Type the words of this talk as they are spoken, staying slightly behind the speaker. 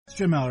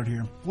Jim Mallard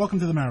here. Welcome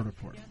to the Mallard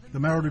Report. The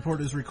Mallard Report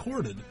is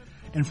recorded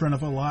in front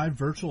of a live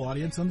virtual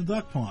audience on the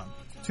Duck Pond.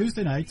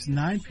 Tuesday nights,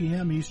 9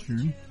 p.m.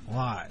 Eastern,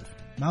 live.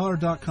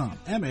 Mallard.com.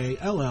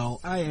 MALLIARD.com.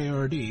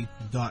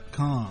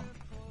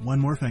 One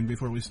more thing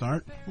before we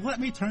start. Let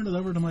me turn it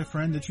over to my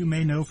friend that you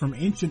may know from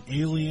Ancient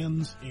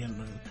Aliens and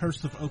The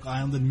Curse of Oak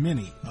Island and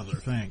many other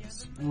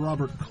things,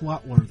 Robert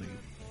Clotworthy.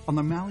 On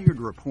the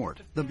Mallard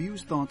Report, the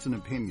views, thoughts, and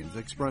opinions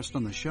expressed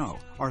on the show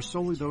are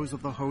solely those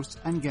of the hosts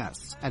and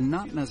guests, and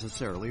not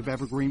necessarily of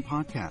Evergreen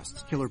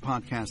Podcasts,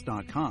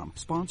 KillerPodcast.com,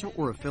 sponsor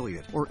or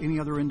affiliate, or any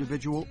other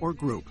individual or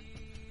group.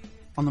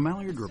 On the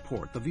Mallard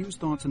Report, the views,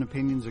 thoughts, and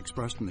opinions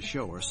expressed in the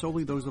show are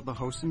solely those of the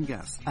hosts and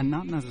guests, and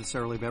not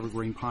necessarily of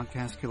Evergreen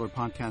Podcast,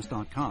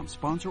 KillerPodcast.com,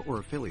 sponsor or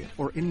affiliate,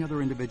 or any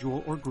other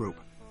individual or group.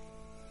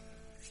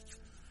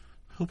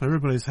 Hope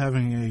everybody's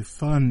having a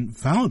fun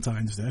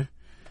Valentine's Day.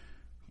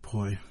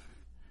 Boy.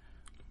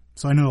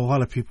 So I know a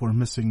lot of people are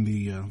missing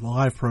the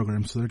live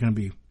program, so they're going to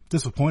be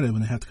disappointed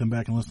when they have to come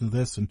back and listen to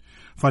this and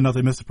find out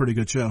they missed a pretty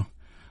good show.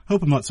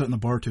 Hope I'm not setting the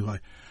bar too high.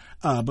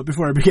 But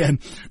before I begin,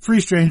 three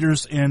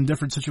strangers in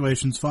different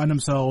situations find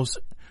themselves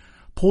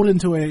pulled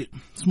into a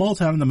small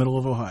town in the middle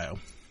of Ohio.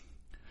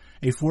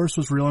 A force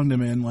was reeling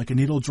them in like a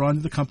needle drawn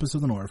to the compass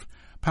of the north,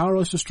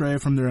 powerless to stray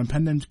from their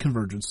impending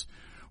convergence,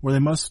 where they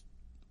must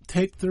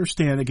take their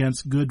stand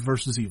against good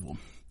versus evil.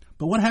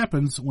 But what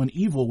happens when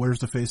evil wears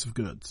the face of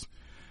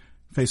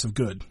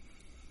good?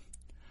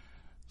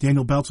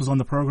 Daniel Belts was on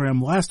the program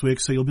last week,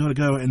 so you'll be able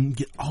to go and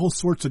get all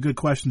sorts of good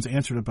questions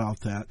answered about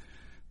that.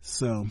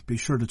 So be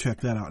sure to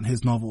check that out, and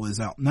his novel is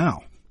out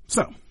now.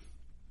 So,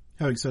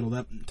 having settled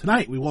that,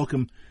 tonight we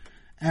welcome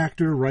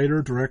actor,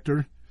 writer,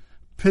 director,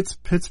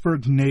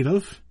 Pittsburgh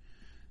native,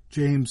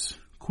 James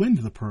Quinn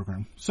to the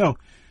program. So,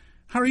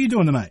 how are you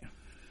doing tonight?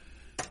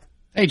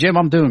 Hey, Jim,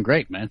 I'm doing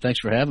great, man.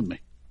 Thanks for having me.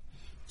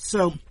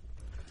 So,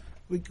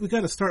 we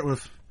got to start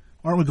with,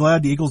 aren't we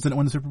glad the Eagles didn't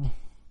win the Super Bowl?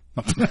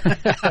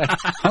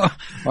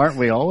 Aren't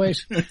we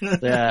always?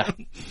 Yeah.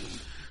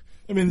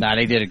 I mean,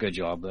 they did a good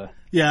job, though.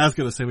 Yeah, I was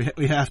going to say,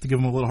 we have to give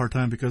them a little hard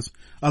time because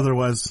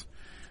otherwise,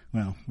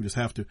 well, we just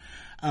have to.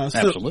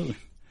 Absolutely.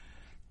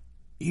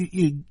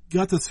 You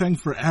got this thing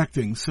for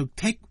acting, so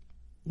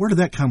where did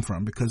that come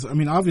from? Because, I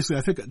mean, obviously,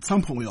 I think at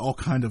some point we all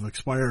kind of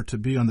aspire to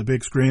be on the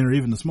big screen or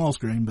even the small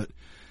screen, but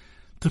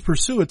to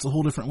pursue it's a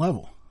whole different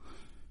level.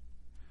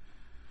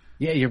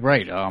 Yeah, you're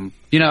right. I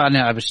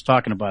was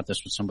talking about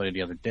this with somebody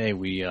the other day.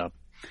 We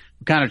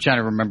kind of trying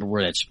to remember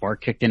where that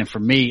spark kicked in. And for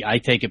me, I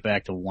take it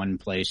back to one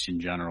place in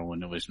general,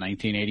 and it was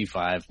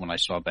 1985 when I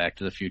saw Back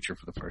to the Future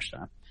for the first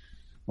time.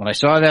 When I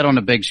saw that on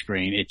the big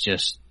screen,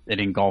 it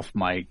engulfed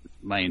my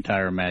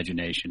entire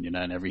imagination,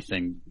 and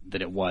everything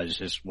that it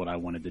was is what I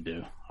wanted to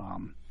do.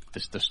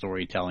 The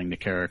storytelling, the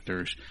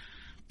characters,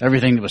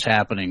 everything that was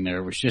happening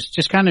there was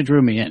just kind of drew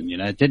me in.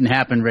 It didn't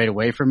happen right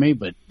away for me,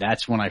 but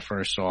that's when I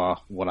first saw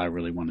what I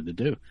really wanted to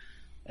do.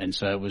 And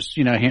so it was,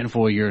 a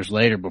handful of years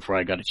later before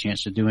I got a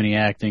chance to do any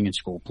acting in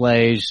school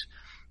plays,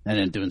 and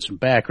then doing some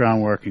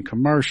background work in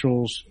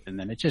commercials. And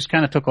then it just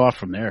kind of took off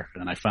from there.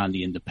 And I found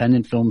the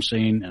independent film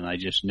scene, and I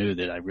just knew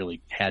that I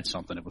really had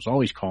something that was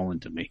always calling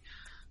to me.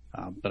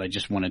 But I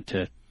just wanted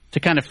to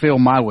kind of feel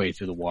my way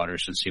through the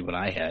waters and see what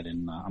I had.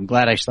 And I'm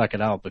glad I stuck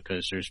it out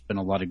because there's been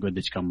a lot of good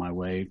that's come my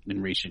way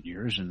in recent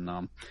years.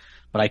 And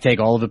but I take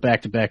all of it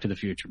back to the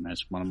Future, man.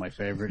 It's one of my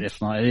favorite,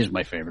 if not, it is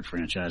my favorite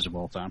franchise of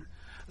all time.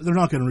 They're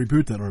not going to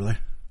reboot that, are they?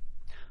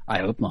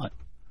 I hope not.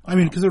 I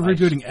mean, because they're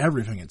rebooting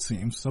everything, it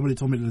seems. Somebody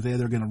told me today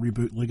they're going to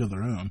reboot League of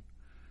Their Own.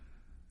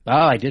 Oh,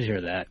 I did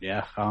hear that,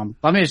 yeah. I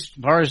mean, as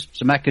far as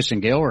Zemeckis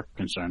and Gale are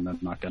concerned, I'm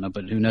not going to,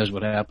 but who knows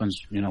what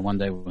happens, one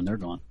day when they're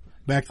gone.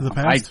 Back to the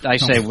past? I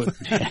say,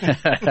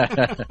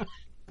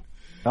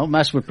 don't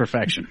mess with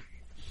perfection.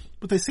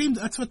 But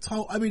that's what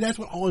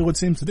Hollywood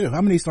seems to do.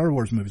 How many Star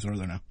Wars movies are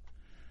there now?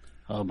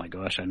 Oh my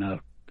gosh, I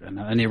know.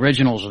 And the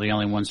originals are the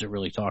only ones that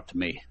really talk to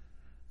me.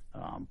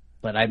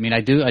 But I mean,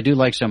 I do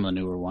like some of the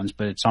newer ones,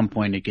 but at some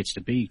point it gets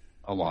to be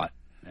a lot,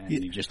 and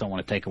you just don't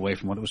want to take away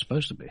from what it was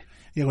supposed to be.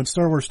 Yeah, when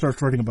Star Wars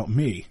starts writing about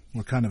me,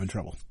 we're kind of in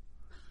trouble.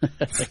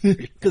 Because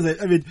you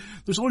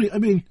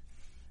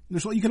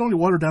can only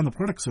water down the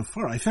product so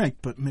far, I think,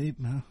 but maybe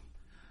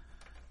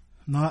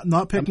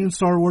not picking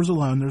Star Wars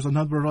alone. There's a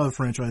number of other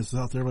franchises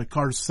out there like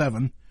Cars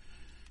 7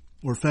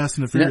 or Fast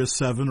and the Furious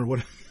 7 or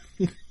whatever.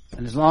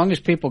 And as long as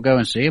people go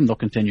and see them, they'll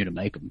continue to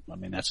make them. I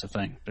mean, that's the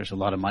thing. There's a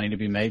lot of money to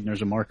be made, and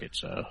there's a market.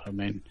 So, I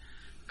mean,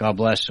 God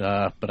bless.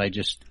 But I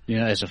just,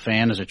 as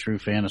a true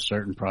fan of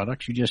certain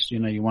products, you just,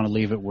 you want to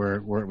leave it where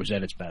it was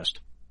at its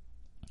best.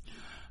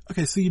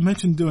 Okay, so you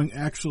mentioned doing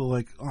actual,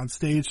 like,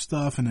 on-stage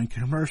stuff and then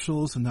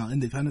commercials and now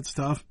independent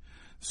stuff.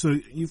 So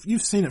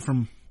you've seen it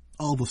from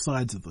all the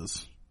sides of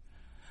this.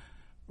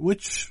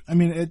 Which, I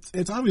mean,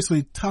 it's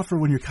obviously tougher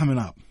when you're coming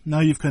up. Now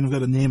you've kind of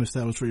got a name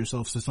established for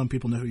yourself, so some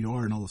people know who you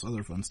are and all this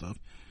other fun stuff.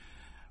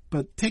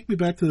 But take me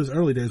back to those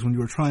early days when you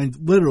were trying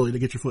literally to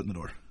get your foot in the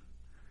door.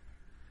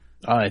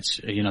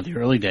 It's, the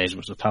early days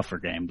was a tougher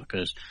game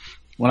because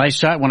When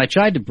I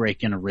tried to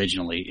break in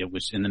originally, it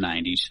was in the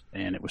 90s,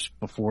 and it was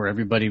before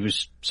everybody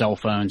was cell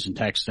phones and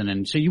texting,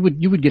 and so you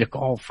would get a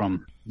call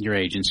from your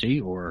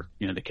agency or,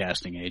 you know, the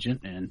casting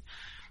agent, and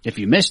if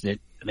you missed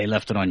it, they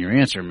left it on your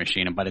answering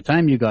machine, and by the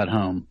time you got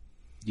home,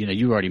 you know,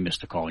 you already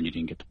missed a call and you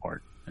didn't get the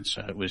part. And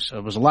so it was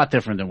a lot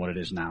different than what it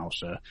is now.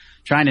 So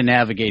trying to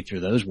navigate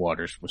through those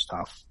waters was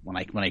tough. When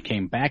I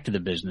came back to the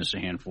business a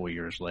handful of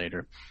years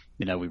later,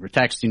 you know, we were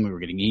texting, we were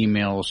getting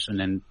emails, and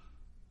then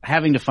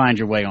having to find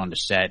your way onto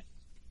set,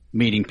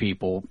 meeting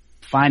people,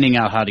 finding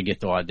out how to get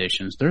to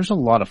auditions. There's a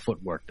lot of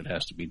footwork that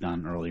has to be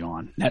done early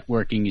on.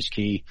 Networking is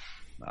key.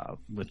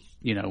 With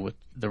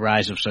the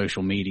rise of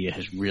social media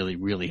has really,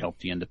 really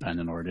helped the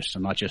independent artists,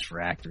 and not just for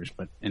actors,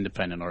 but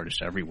independent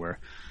artists everywhere,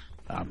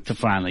 to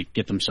finally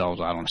get themselves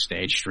out on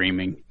stage.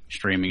 Streaming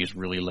has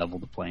really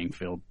leveled the playing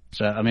field.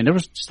 So, I mean, there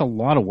was just a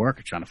lot of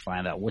work trying to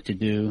find out what to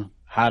do,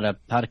 how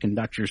to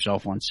conduct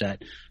yourself on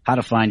set, how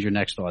to find your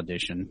next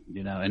audition,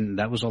 you know, and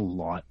that was a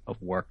lot of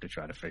work to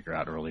try to figure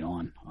out early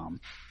on.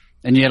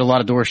 And you had a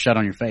lot of doors shut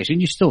on your face, and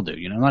you still do,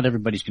 you know, not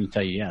everybody's going to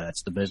tell you, yeah,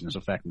 that's the business.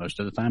 In fact, most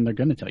of the time they're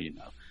going to tell you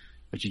no,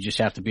 but you just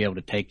have to be able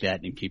to take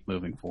that and keep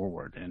moving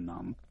forward.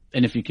 And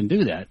if you can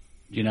do that,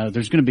 you know,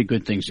 there's going to be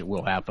good things that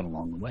will happen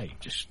along the way.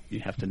 Just, you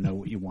have to know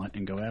what you want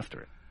and go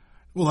after it.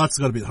 Well, that's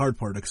got to be the hard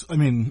part. I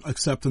mean,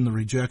 accepting the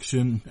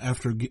rejection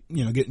after,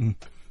 you know, getting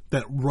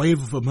that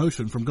wave of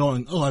emotion from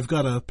going, oh, I've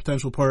got a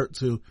potential part,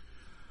 to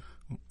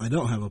I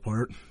don't have a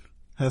part,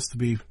 has to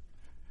be,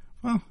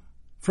 well,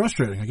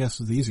 frustrating, I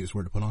guess is the easiest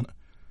word to put on it.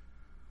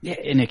 Yeah,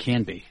 and it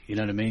can be. You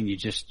know what I mean?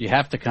 You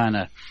have to kind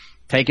of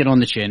take it on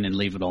the chin and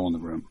leave it all in the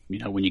room. You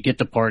know, when you get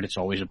the part, it's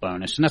always a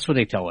bonus. And that's what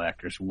they tell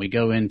actors. When we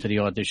go into the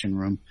audition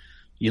room,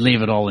 you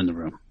leave it all in the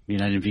room. You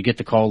know, and if you get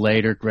the call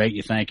later, great.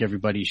 You thank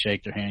everybody, you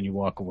shake their hand, you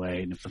walk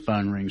away. And if the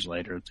phone rings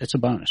later, it's a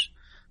bonus.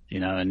 You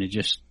know, and it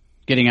just,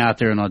 getting out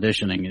there and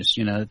auditioning is,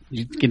 you know,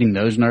 getting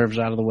those nerves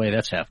out of the way.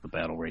 That's half the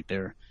battle right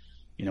there.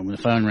 You know, when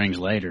the phone rings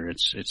later,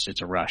 it's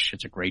a rush.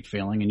 It's a great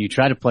feeling, and you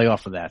try to play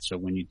off of that. So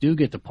when you do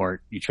get the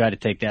part, you try to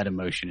take that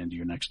emotion into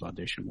your next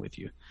audition with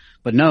you.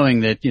 But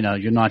knowing that, you know,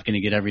 you're not going to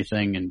get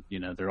everything, and, you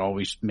know, they're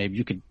always, maybe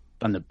you could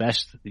done the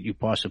best that you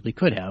possibly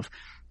could have,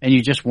 and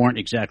you just weren't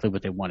exactly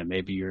what they wanted.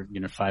 Maybe you're, you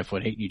know,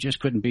 5'8", you just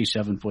couldn't be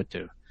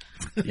 7'2".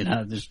 You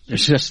know,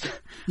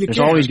 there's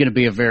always going to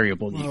be a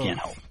variable that you can't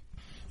help.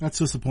 That's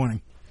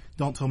disappointing.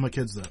 Don't tell my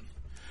kids that.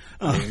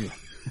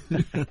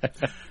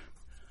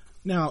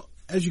 Now,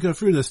 as you go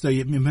through this, though,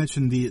 you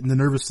mentioned the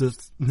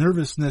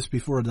nervousness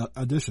before the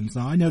auditions.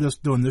 Now, I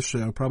noticed doing this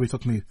show probably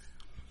took me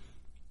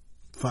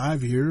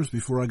 5 years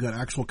before I got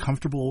actual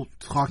comfortable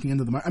talking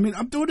into the mic. I mean,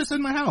 I'm doing this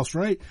in my house,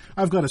 right?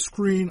 I've got a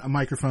screen, a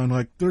microphone.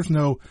 Like, there's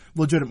no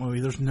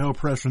there's no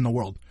pressure in the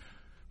world,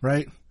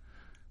 right?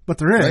 But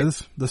there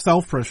is the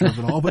self pressure of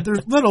it all. But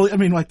there's literally, I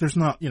mean, like, there's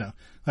not, you know,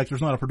 like,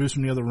 there's not a producer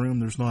in the other room.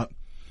 There's not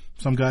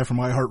some guy from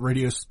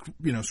iHeartRadio,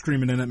 you know,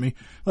 screaming in at me.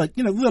 Like,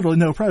 you know, literally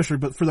no pressure.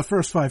 But for the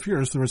first 5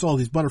 years, there was all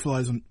these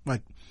butterflies and,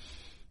 like,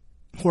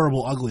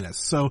 horrible ugliness.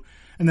 So,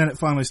 and then it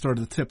finally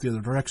started to tip the other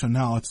direction.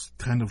 Now it's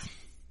kind of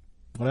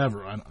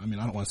whatever. I mean,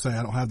 I don't want to say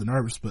I don't have the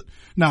nerves, but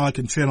now I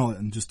can channel it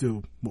and just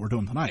do what we're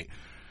doing tonight.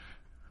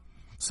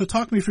 So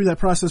talk me through that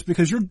process,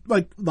 because you're,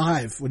 like,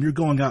 live when you're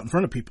going out in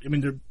front of people. I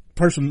mean, the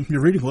person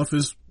you're reading with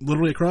is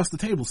literally across the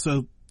table.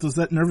 So does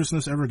that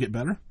nervousness ever get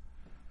better?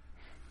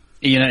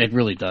 You know, it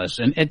really does.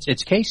 And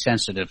it's case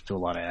sensitive to a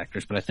lot of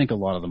actors, but I think a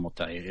lot of them will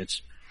tell you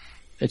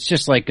it's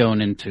just like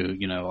going into,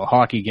 you know, a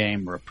hockey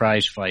game or a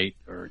prize fight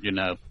or, you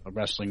know, a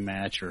wrestling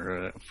match,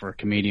 or for a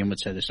comedian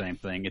would say the same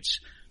thing.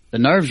 The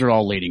nerves are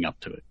all leading up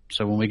to it.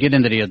 So when we get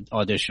into the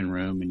audition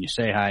room and you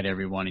say hi to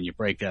everyone and you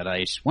break that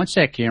ice, once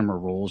that camera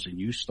rolls and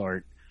you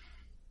start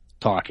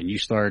talking, you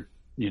start,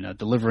 you know,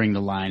 delivering the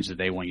lines that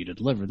they want you to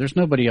deliver, there's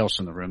nobody else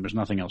in the room. There's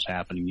nothing else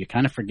happening. You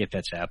kind of forget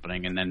that's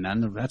happening, and then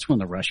that's when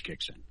the rush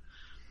kicks in.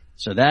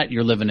 So that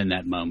you're living in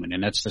that moment.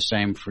 And that's the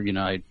same for, you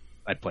know,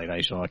 I played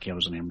ice hockey. I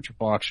was an amateur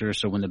boxer.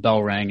 So when the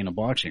bell rang in a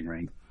boxing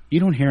ring, you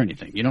don't hear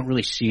anything. You don't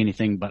really see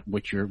anything but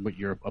what your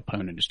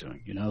opponent is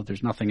doing. You know,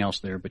 there's nothing else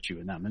there but you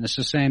and them. And it's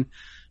the same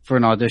for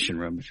an audition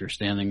room. If you're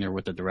standing there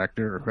with the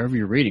director or whoever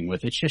you're reading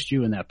with, it's just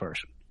you and that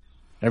person.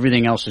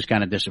 Everything else has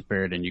kind of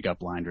disappeared and you got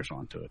blinders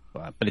onto it.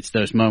 But it's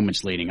those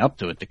moments leading up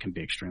to it that can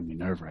be extremely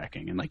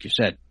nerve-wracking. And like you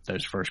said,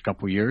 those first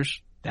couple of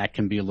years, that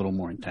can be a little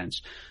more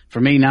intense. For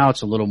me now,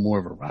 it's a little more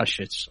of a rush.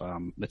 It's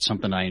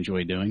something I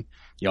enjoy doing.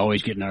 You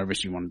always get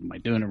nervous. You wonder, am I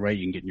doing it right?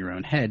 You can get in your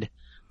own head.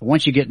 But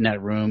once you get in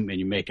that room and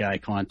you make eye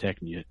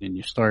contact and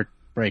you start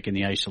breaking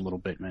the ice a little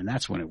bit, man,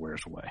 that's when it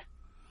wears away.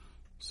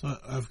 So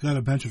I've got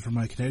to mention for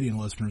my Canadian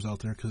listeners out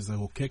there, because they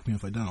will kick me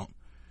if I don't,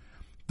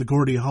 the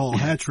Gordie Hall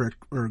hat trick,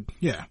 or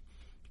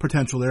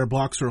potential there,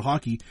 boxer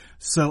hockey.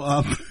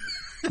 So,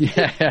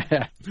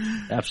 yeah,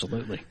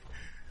 absolutely.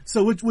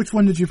 So which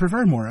one did you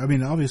prefer more? I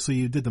mean, obviously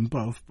you did them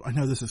both. I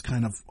know this is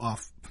kind of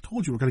off. I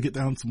told you we're going to get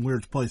down some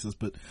weird places,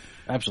 but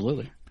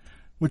absolutely.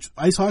 Which,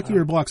 ice hockey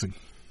or boxing?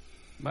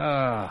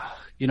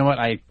 You know what?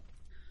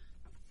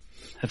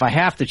 if I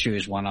have to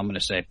choose one, I'm going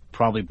to say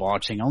probably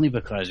boxing, only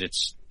because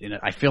it's,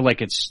 I feel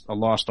like it's a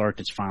lost art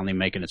that's finally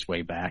making its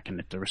way back, and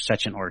that there was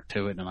such an art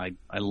to it, and I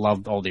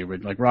loved all the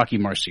original, like Rocky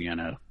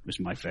Marciano was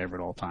my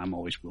favorite all time,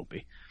 always will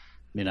be.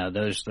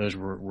 Those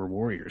were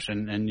warriors,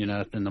 and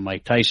in the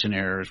Mike Tyson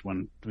eras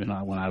when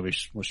I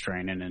was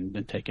training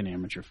and taking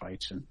amateur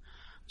fights. And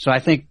so I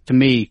think, to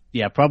me,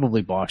 yeah,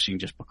 probably boxing,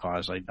 just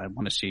because I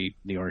want to see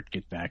the art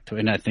get back to it.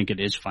 And I think it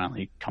is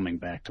finally coming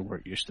back to where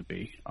it used to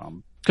be.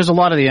 Because a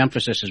lot of the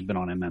emphasis has been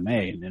on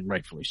MMA, and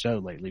rightfully so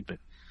lately, but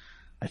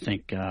I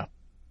think,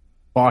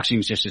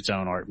 boxing's just its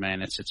own art,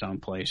 man. It's its own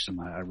place, and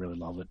I really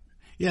love it.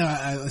 Yeah,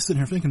 I was sitting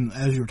here thinking,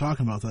 as you were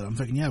talking about that, I'm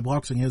thinking, yeah,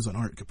 boxing is an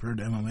art compared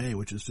to MMA,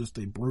 which is just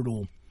a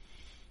brutal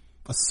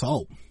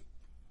assault.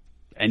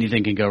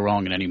 Anything can go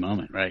wrong at any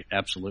moment, right?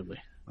 Absolutely.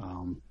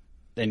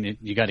 And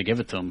you got to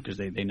give it to them, because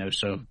they know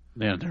so.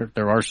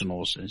 Their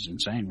arsenal is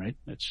insane, right?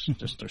 It's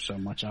just, there's so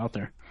much out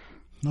there.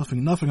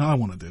 Nothing I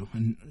want to do.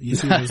 And you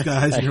see those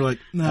guys, and you're like,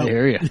 no. I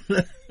hear you.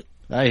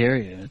 I hear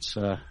you.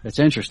 It's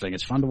interesting.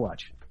 It's fun to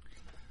watch.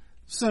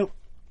 So,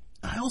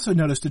 I also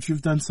noticed that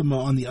you've done some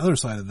on the other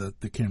side of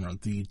the camera,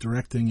 the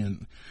directing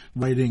and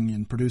writing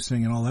and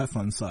producing and all that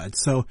fun side.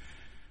 So,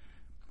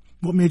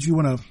 what made you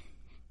want to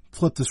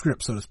flip the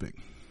script, so to speak?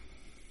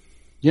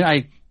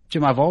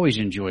 Jim, I've always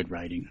enjoyed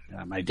writing.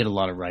 I did a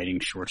lot of writing,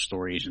 short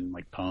stories and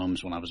like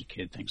poems when I was a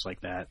kid, things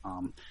like that.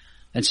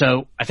 And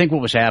so I think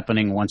what was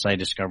happening once I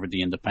discovered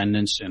the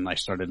independence and I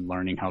started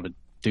learning how to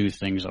do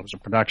things, I was a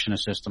production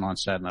assistant on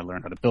set, and I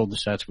learned how to build the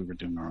sets. We were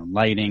doing our own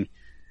lighting.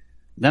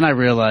 Then I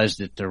realized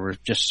that there were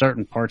just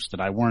certain parts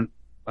that I weren't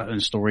in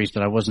stories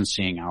that I wasn't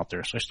seeing out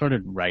there. So I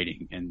started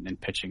writing and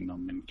pitching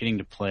them and getting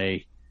to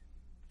play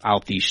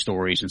out these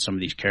stories and some of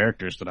these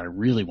characters that I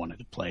really wanted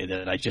to play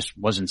that I just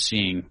wasn't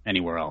seeing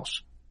anywhere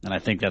else. And I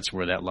think that's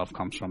where that love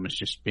comes from, is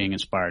just being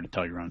inspired to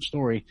tell your own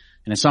story.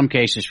 And in some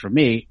cases, for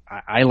me,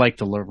 I like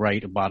to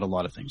write about a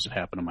lot of things that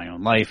happen in my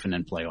own life and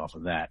then play off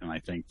of that. And I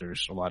think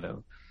there's a lot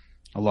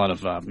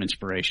of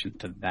inspiration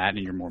to that, and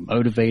you're more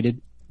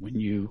motivated when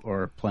you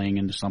are playing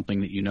into something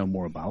that you know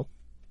more about.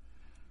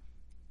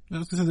 I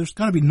was gonna say, there's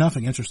got to be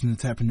nothing interesting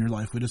that's happened in your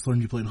life. We just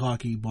learned you played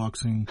hockey,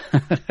 boxing.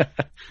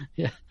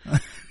 Yeah.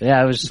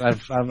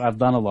 I've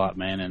done a lot,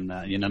 man. And,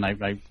 and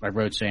I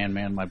wrote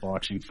Sandman, my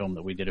boxing film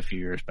that we did a few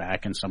years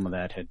back, and some of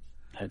that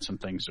had some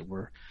things that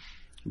were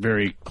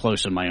very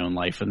close in my own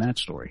life in that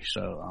story.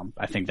 So,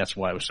 I think that's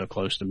why it was so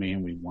close to me,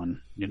 and we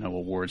won,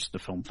 awards at the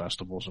film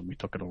festivals, and we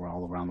took it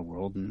all around the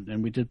world,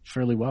 and we did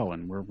fairly well,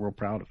 and we're real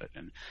proud of it.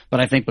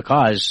 But I think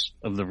because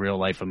of the real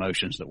life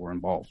emotions that were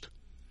involved.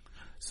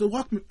 So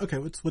walk me. Okay,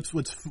 let's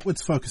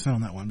focus in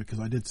on that one, because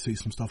I did see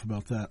some stuff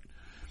about that.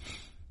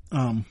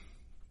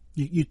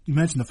 You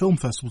mentioned the film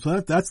festival,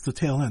 so that's the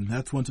tail end.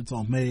 That's once it's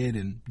all made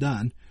and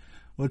done.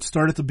 Let's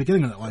start at the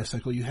beginning of that life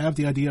cycle. You have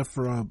the idea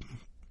for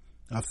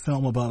a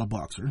film about a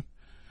boxer,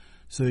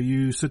 so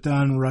you sit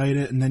down and write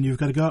it, and then you've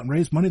got to go out and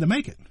raise money to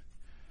make it.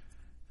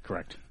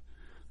 Correct.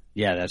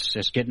 Yeah, that's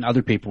just getting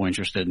other people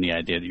interested in the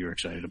idea that you're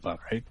excited about,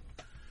 right?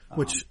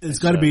 Which has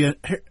got to be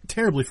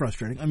terribly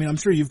frustrating. I mean, I'm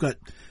sure you've got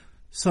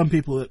some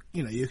people that,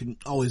 you can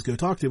always go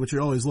talk to, but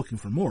you're always looking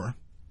for more.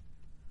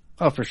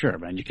 Oh, for sure,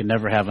 man. You can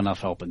never have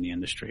enough help in the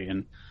industry.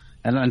 And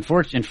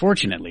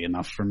unfortunately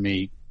enough for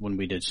me, when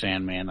we did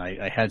Sandman,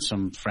 I had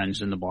some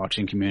friends in the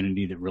boxing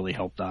community that really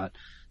helped out.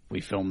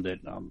 We filmed it.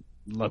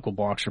 Local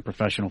boxer,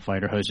 professional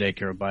fighter, Jose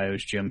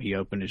Caraballo's gym. He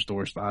opened his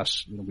doors to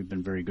us. We've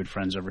been very good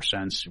friends ever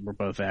since. We're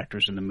both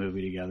actors in the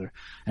movie together.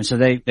 And so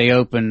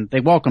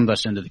they welcomed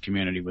us into the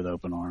community with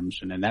open arms.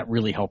 And then that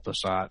really helped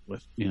us out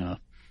with,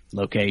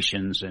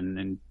 locations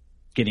and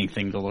getting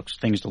things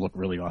to look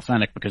really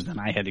authentic, because then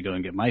I had to go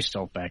and get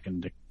myself back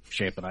into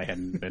shape that I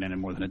hadn't been in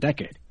more than a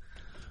decade.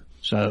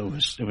 So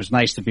it was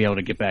nice to be able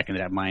to get back into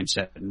that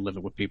mindset and live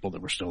it with people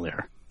that were still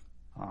there.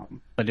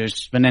 But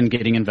there's been then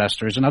getting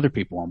investors and other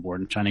people on board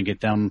and trying to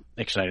get them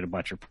excited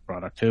about your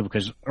product too,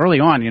 because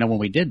early on, when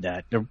we did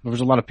that, there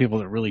was a lot of people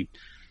that really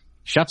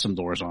shut some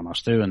doors on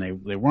us too, and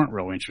they weren't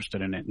real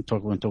interested in it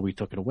until we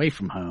took it away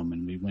from home,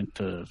 and we went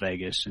to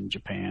Vegas and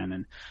Japan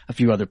and a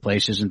few other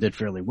places and did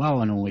fairly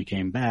well. And when we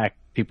came back,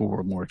 people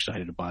were more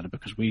excited about it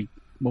because we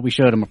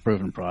showed them a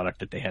proven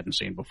product that they hadn't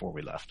seen before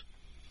we left.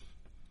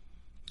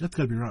 That's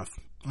gotta be rough.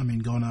 I mean,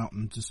 going out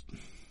and just,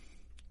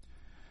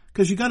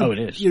 because you gotta. Oh, it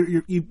is.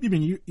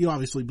 You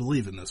obviously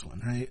believe in this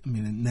one, right? I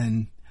mean, and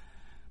then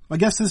I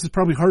guess this is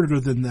probably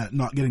harder than that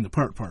not getting the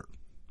part.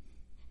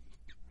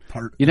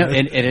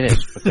 It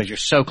is, because you're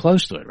so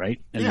close to it, right?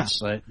 And yeah.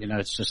 It's like,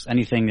 it's just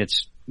anything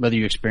that's, whether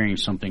you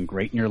experience something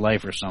great in your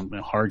life or something,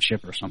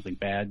 hardship or something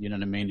bad, you know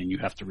what I mean? And you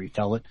have to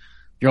retell it.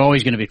 You're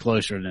always going to be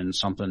closer than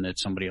something that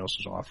somebody else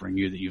is offering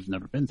you that you've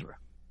never been through.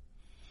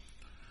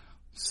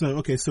 So,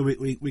 okay, so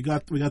we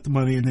got the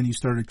money, and then you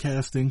started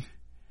casting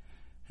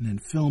and then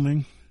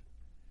filming.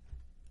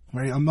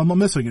 Right? I'm not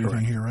missing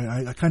anything here,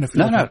 right? I kind of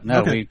feel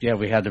No. Okay.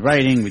 We had the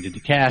writing, we did the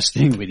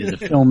casting, we did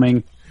the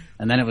filming.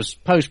 And then it was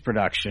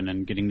post-production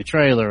and getting the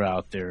trailer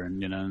out there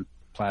and,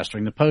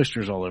 plastering the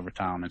posters all over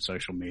town and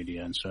social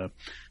media. And so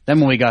then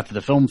when we got to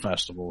the film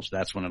festivals,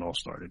 that's when it all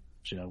started.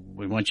 So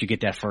once you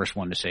get that first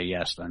one to say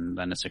yes, then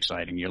it's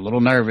exciting. You're a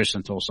little nervous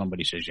until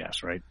somebody says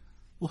yes, right?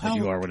 Well, as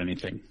you are with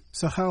anything.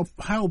 So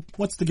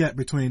what's the gap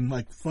between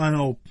like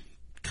final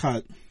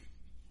cut,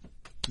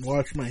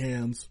 wash my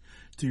hands,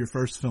 to your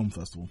first film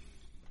festival?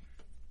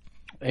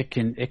 It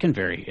can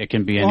vary. It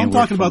can be anywhere. I'm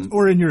talking about,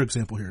 or in your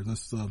example here,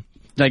 this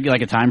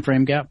like a time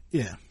frame gap.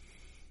 Yeah.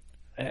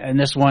 And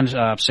this one's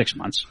 6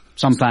 months.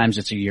 Sometimes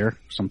it's a year,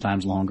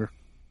 sometimes longer.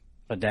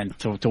 But then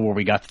to where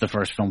we got to the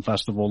first film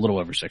festival, a little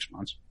over 6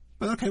 months.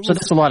 Okay, well, so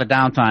that's a lot of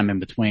downtime in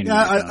between.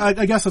 Yeah,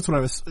 I guess that's what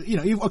I was,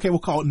 okay, we'll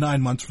call it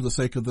 9 months for the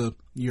sake of the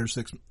year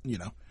 6,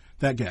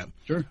 that gap.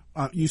 Sure.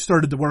 You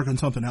started to work on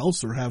something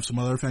else or have some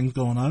other things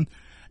going on,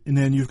 and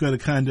then you've got to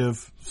kind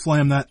of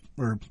slam that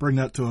or bring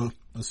that to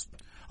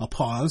a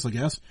pause, I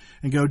guess,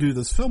 and go do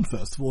this film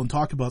festival and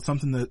talk about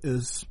something that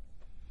is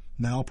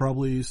now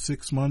probably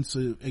 6 months,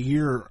 a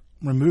year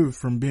removed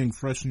from being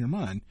fresh in your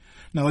mind.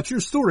 Now, it's your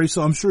story,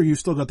 so I'm sure you've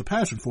still got the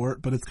passion for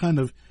it, but it's kind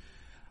of,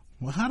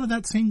 well, how did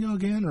that scene go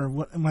again? Or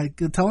what, am I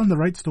telling the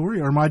right story,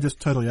 or am I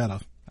just totally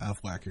out of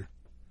whack here?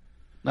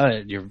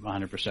 You're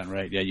 100%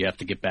 right. Yeah, you have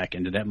to get back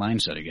into that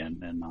mindset again.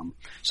 And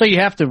so you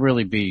have to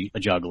really be a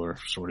juggler,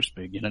 so to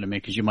speak, you know what I mean?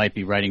 Because you might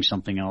be writing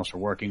something else or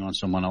working on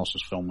someone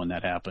else's film when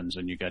that happens,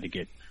 and you got to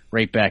get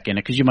right back in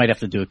it, because you might have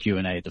to do a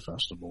Q&A at the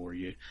festival, where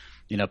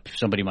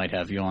somebody might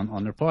have you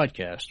on their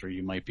podcast, or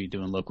you might be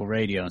doing local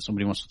radio and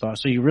somebody wants to talk.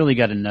 So you really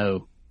got to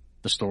know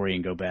the story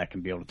and go back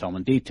and be able to tell them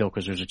in detail,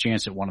 because there's a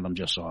chance that one of them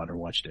just saw it or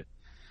watched it.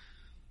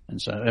 And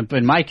so,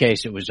 in my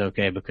case, it was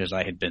okay because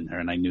I had been there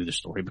and I knew the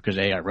story, because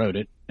A, I wrote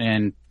it,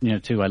 and,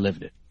 2, I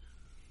lived it.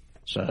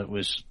 So it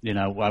was,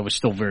 I was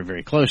still very,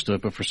 very close to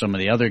it, but for some of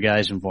the other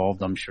guys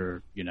involved, I'm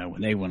sure,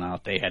 when they went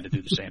out, they had to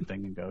do the same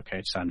thing and go, okay,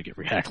 it's time to get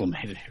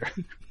reacclimated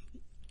here.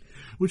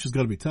 Which has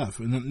got to be tough.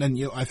 And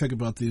then, I think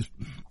about these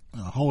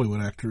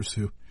Hollywood actors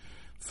who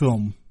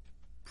film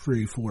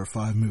 3, 4,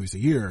 5 movies a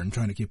year and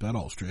trying to keep that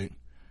all straight.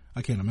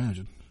 I can't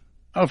imagine.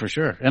 Oh, for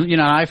sure.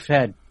 And, I've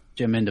had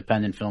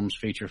independent films,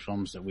 feature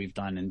films that we've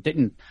done, and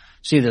didn't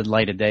see the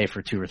light of day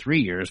for 2 or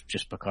 3 years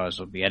just because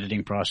of the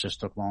editing process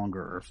took longer,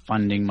 or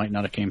funding might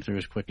not have came through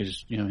as quick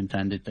as,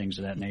 intended, things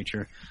of that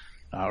nature,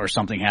 or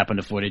something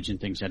happened to footage and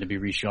things had to be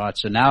reshot.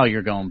 So now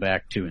you're going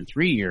back 2 and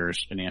 3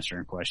 years and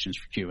answering questions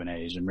for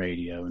Q&As and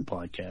radio and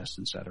podcasts,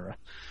 et cetera,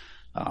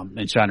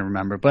 and trying to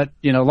remember. But,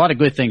 a lot of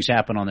good things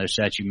happen on those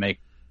sets. You make,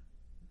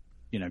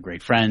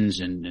 great friends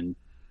and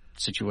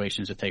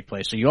situations that take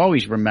place. So you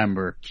always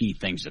remember key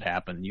things that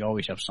happen. You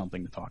always have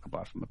something to talk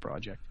about from the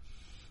project.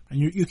 And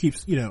you keep,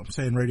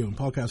 saying radio and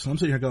podcasts, and I'm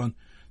sitting here going,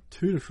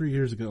 2 to 3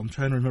 years ago, I'm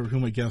trying to remember who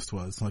my guest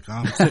was. Like,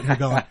 I'm sitting here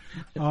going,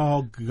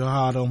 oh,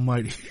 God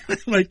almighty.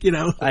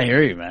 I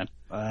hear you, man.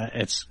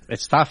 It's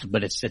tough,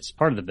 but it's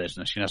part of the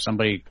business.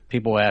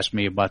 People ask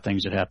me about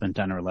things that happened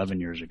 10 or 11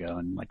 years ago,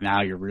 and like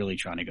now you're really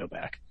trying to go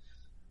back.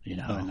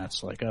 And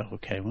that's like, oh,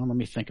 okay, well, let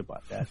me think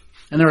about that.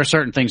 And there are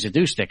certain things that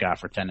do stick out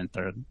for 10,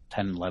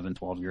 11,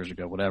 12 years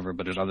ago, whatever,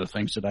 but there's other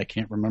things that I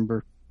can't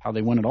remember how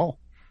they went at all.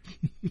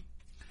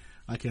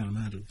 I can't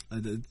imagine.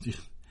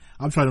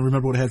 I'm trying to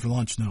remember what I had for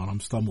lunch now, and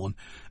I'm stumbling.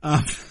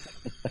 Probably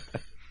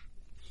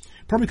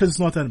because it's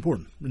not that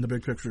important in the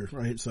big picture,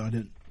 right? So I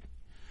didn't.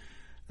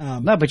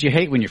 No, but you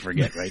hate when you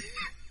forget, right?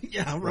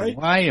 Yeah, right.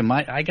 Why am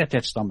I got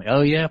that stomach.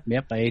 Oh, yeah,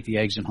 yep, I ate the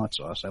eggs and hot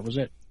sauce. That was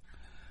it.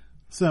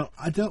 So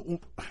I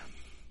don't.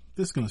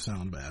 This is going to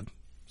sound bad,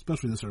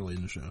 especially this early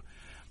in the show,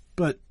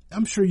 but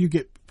I'm sure you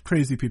get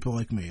crazy people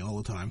like me all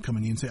the time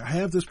coming in and say, I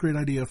have this great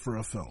idea for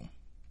a film.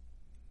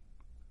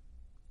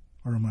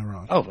 Or am I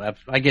wrong? Oh,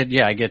 I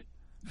get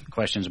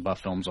questions about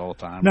films all the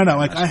time. No,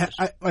 like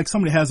like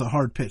somebody has a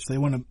hard pitch. They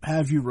want to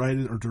have you write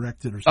it or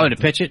direct it or something. Oh,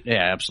 to pitch it?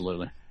 Yeah,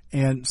 absolutely.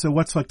 And so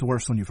what's like the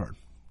worst one you've heard?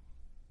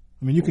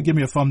 I mean, you could give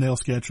me a thumbnail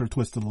sketch or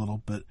twist it a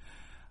little, but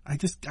I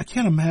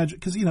can't imagine,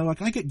 because,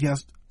 like I get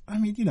guests. I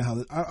mean, you know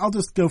how I'll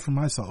just go for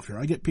myself here.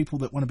 I get people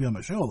that want to be on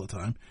my show all the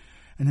time,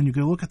 and then you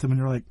go look at them and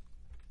you're like,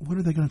 what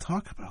are they going to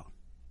talk about?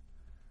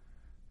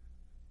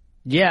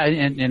 Yeah,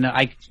 and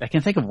I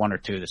can think of one or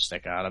two that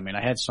stick out. I mean,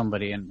 I had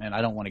somebody, and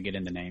I don't want to get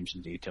into names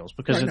and details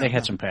because they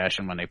had some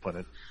passion when they put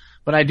it.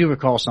 But I do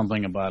recall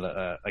something about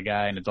a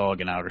guy and a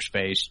dog in outer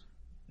space,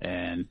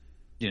 and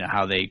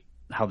how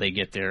they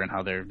get there and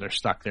how they're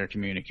stuck there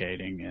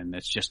communicating, and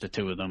it's just the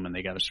two of them and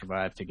they got to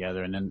survive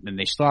together. And then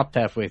they stopped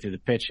halfway through the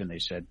pitch and they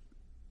said,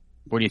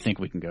 where do you think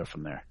we can go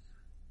from there?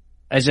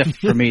 As if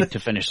for me to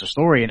finish the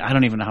story, and I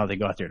don't even know how they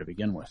got there to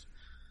begin with.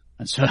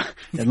 And so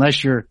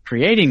unless you're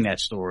creating that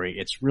story,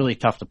 it's really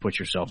tough to put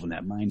yourself in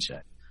that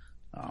mindset.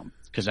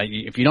 Because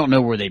if you don't know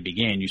where they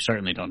begin, you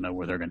certainly don't know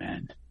where they're going to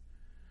end.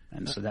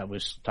 And so that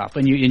was tough.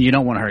 And you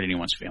don't want to hurt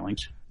anyone's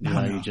feelings.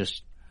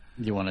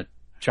 You want to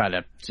try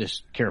to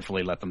just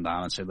carefully let them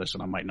down and say, listen,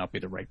 I might not be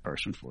the right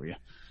person for you.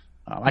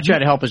 I try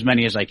to help as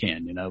many as I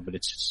can, but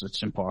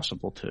it's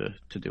impossible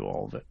to do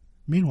all of it.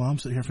 Meanwhile, I'm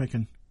sitting here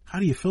thinking, how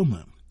do you film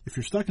them? If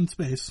you're stuck in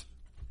space.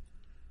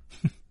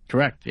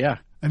 Correct. Yeah.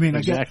 I mean,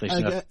 exactly.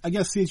 I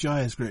guess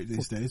CGI is great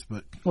these days,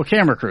 but. Well,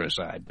 camera crew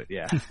aside, but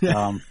yeah.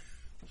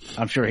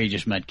 I'm sure he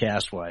just meant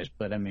cast wise,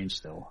 but I mean,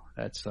 still,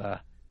 that's,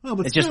 Well,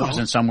 but it just still,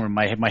 wasn't somewhere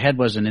my head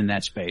wasn't in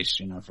that space,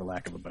 for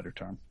lack of a better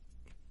term.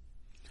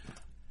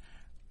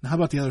 Now, how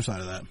about the other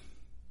side of that?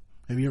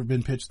 Have you ever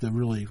been pitched to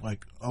really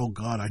like, oh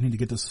God, I need to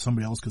get this to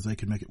somebody else because they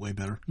can make it way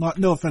better?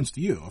 No offense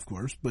to you, of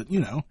course, but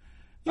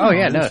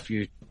if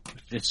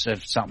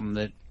it's something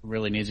that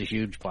really needs a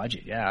huge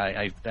budget. Yeah,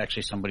 I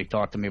actually, somebody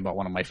talked to me about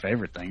one of my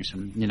favorite things,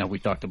 and we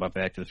talked about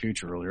Back to the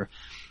Future earlier.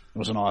 There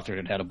was an author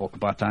that had a book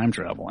about time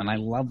travel, and I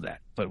love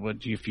that. But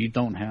if you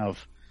don't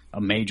have a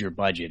major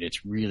budget,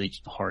 it's really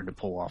hard to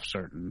pull off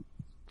certain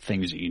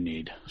things that you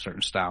need,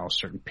 certain styles,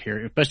 certain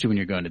periods, especially when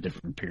you're going to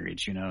different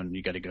periods, and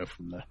you got to go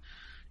from the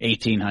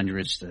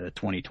 1800s to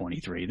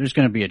 2023. There's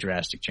going to be a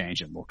drastic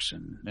change in looks,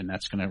 and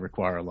that's going to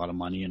require a lot of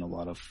money and a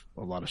lot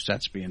of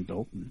sets being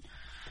built. And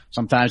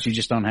sometimes you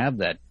just don't have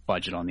that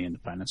budget on the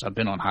independents. I've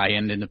been on high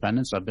end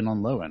independents. I've been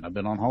on low end. I've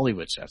been on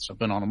Hollywood sets. I've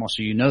been on them all.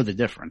 So the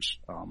difference.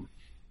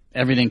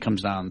 Everything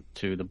comes down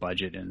to the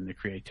budget and the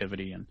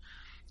creativity, and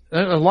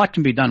a lot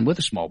can be done with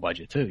a small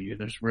budget too.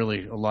 There's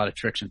really a lot of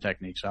tricks and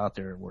techniques out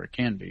there where it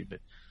can be,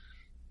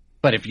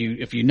 but if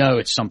you know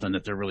it's something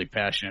that they're really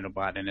passionate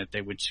about and that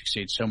they would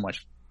succeed so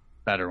much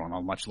better on a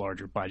much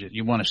larger budget,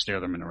 you want to steer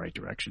them in the right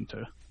direction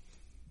too.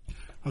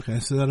 Okay,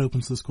 so that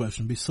opens this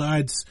question.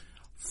 Besides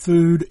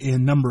food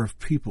and number of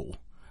people,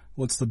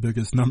 what's the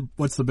biggest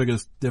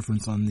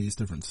difference on these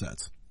different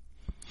sets?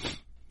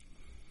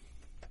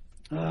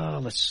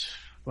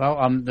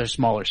 They're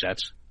smaller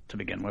sets to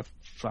begin with,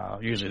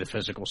 usually the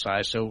physical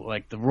size. So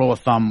like the rule of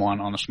thumb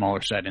on a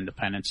smaller set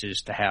independence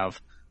is to have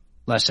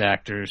less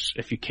actors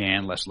if you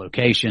can, less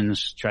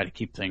locations, try to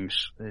keep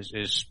things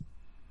as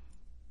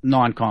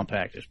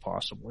non-compact as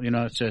possible.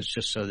 It's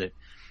just so that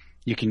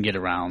you can get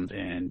around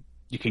and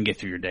you can get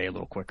through your day a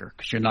little quicker,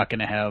 because you're not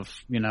going to have,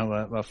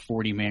 a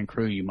 40-man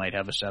crew. You might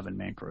have a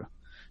 7-man crew.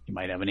 You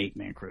might have an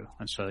 8-man crew.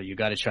 And so you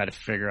got to try to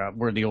figure out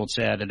where the old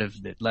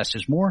additive that less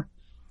is more.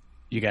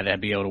 You got to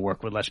be able to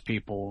work with less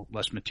people,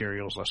 less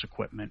materials, less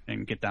equipment,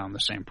 and get down the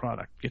same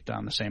product, get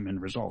down the same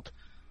end result.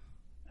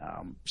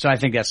 So I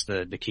think that's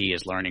the key,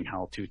 is learning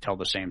how to tell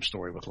the same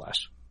story with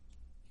less.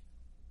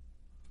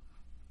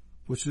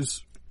 Which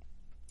is,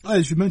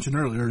 as you mentioned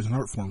earlier, is an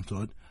art form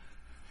to it.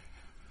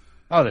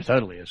 Oh, there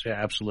totally is.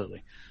 Yeah,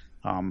 absolutely.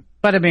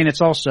 But I mean,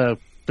 it's also,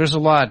 there's a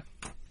lot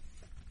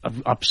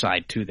of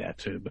upside to that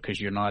too,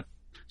 because you're not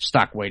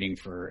stuck waiting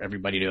for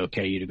everybody to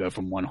okay you to go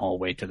from one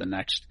hallway to the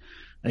next,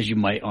 as you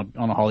might on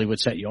a Hollywood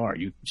set.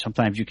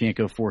 Sometimes you can't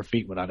go 4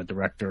 feet without a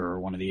director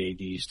or one of the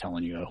ADs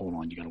telling you, oh, hold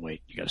on, you got to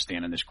wait. You got to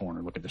stand in this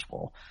corner, look at this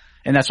wall.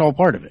 And that's all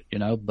part of it,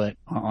 but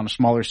on a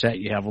smaller set,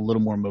 you have a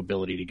little more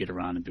mobility to get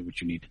around and do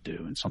what you need to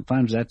do. And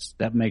sometimes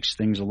that makes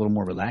things a little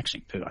more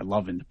relaxing too. I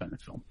love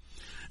independent film.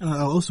 And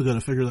I also got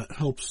to figure that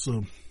helps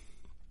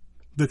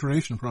the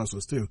creation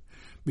process too,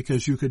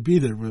 because you could be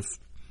there with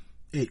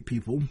 8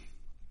 people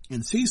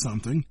and see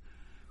something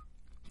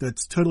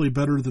that's totally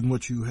better than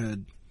what you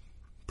had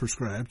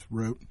prescribed,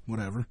 wrote,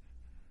 whatever,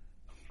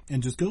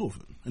 and just go with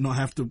it, and not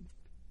have to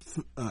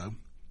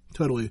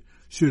totally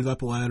shoot it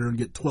up a ladder and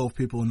get 12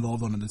 people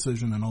involved on a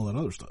decision and all that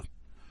other stuff.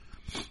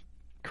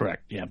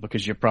 Correct. Yeah,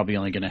 because you're probably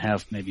only going to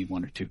have maybe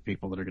 1 or 2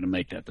 people that are going to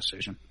make that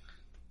decision.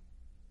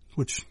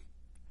 Which,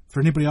 for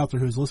anybody out there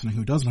who's listening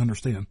who doesn't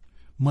understand,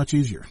 much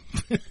easier.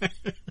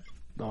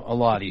 A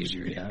lot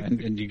easier, yeah,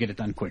 and you get it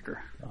done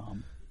quicker.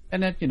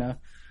 And then,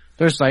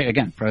 there's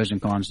again, pros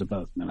and cons to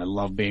both. And I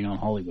love being on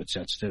Hollywood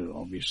sets too.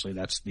 Obviously,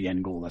 that's the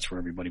end goal. That's where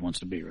everybody wants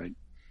to be, right?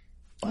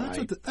 Well,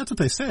 that's what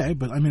they say,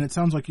 but I mean, it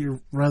sounds like you're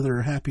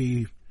rather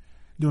happy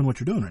doing what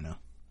you're doing right now.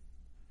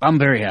 I'm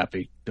very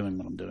happy doing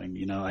what I'm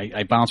doing.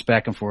 I bounce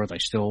back and forth. I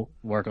still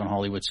work on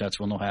Hollywood sets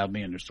when they'll have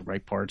me, and there's the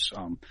right parts.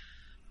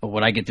 But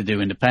what I get to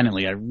do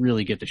independently, I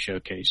really get to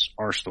showcase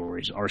our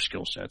stories, our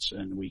skill sets,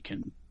 and we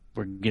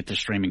get to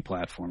streaming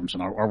platforms,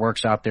 and our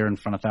work's out there in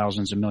front of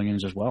thousands and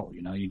millions as well.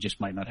 You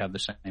just might not have the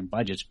same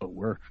budgets, but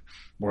we're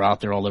out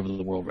there all over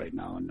the world right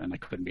now, and I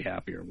couldn't be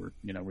happier.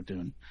 We're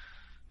doing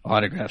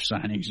autograph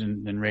signings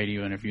and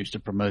radio interviews to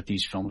promote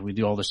these films. We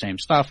do all the same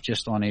stuff,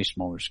 just on a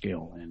smaller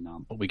scale, and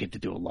but we get to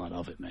do a lot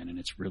of it, man, and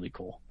it's really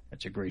cool.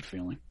 It's a great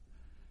feeling.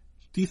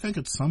 Do you think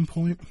at some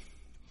point?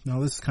 Now,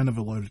 this is kind of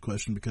a loaded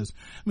question, because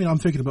I'm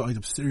thinking about like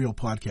the serial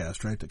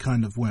podcast, right? That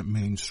kind of went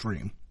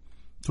mainstream,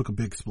 took a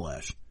big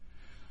splash.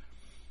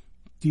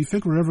 Do you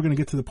think we're ever going to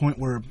get to the point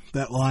where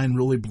that line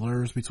really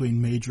blurs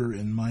between major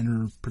and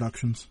minor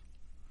productions?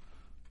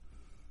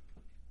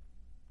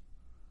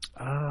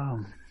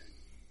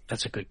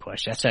 That's a good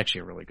question. That's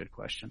actually a really good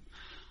question,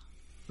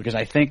 because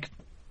I think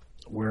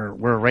we're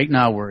right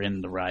now we're in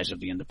the rise of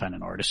the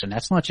independent artist, and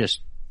that's not just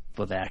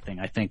with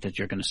acting. I think that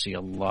you're going to see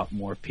a lot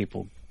more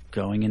people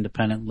going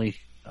independently,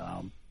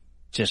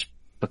 just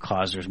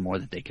because there's more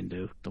that they can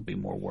do. There'll be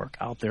more work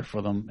out there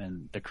for them,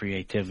 and the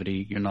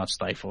creativity, you're not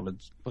stifled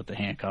with the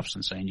handcuffs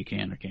and saying you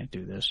can or can't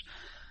do this.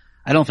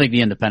 I don't think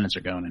the independents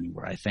are going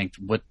anywhere. I think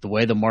with the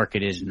way the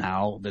market is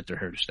now, that they're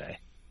here to stay.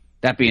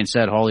 That being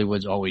said,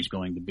 Hollywood's always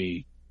going to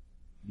be,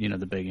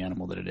 the big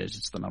animal that it is.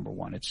 It's the number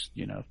one. It's,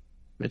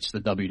 it's the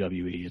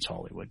WWE. It's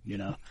Hollywood,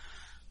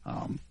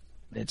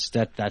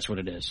 that's what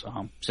it is.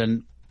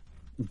 So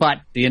But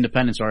the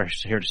independents are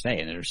here to stay,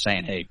 and they're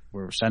saying, hey,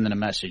 we're sending a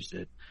message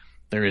that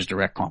there is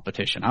direct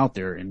competition out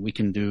there, and we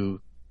can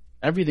do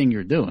everything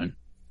you're doing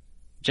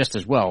just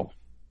as well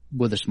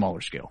with a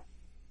smaller scale.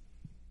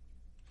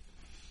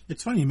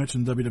 It's funny you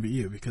mentioned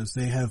WWE because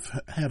they have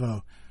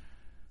a,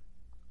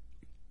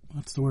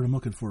 what's the word I'm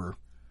looking for?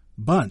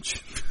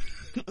 Bunch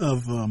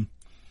of,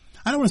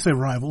 I don't want to say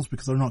rivals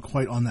because they're not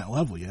quite on that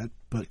level yet,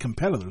 but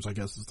competitors, I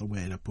guess is the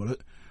way to put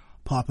it,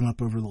 popping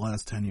up over the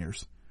last 10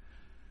 years.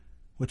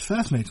 Which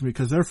fascinates me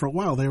because there for a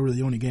while they were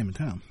the only game in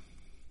town.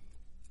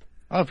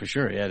 Oh, for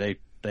sure. Yeah,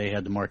 they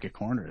had the market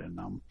cornered,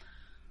 and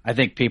I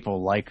think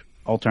people like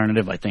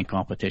alternative. I think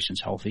competition's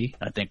healthy.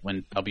 I think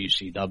when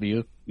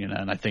WCW,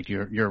 and I think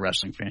you're a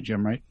wrestling fan,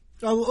 Jim, right?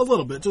 A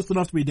little bit, just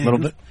enough to be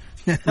dangerous.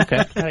 A little bit.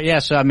 Okay. Yeah.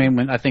 So I mean,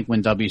 when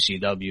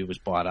WCW was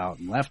bought out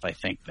and left, I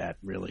think that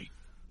really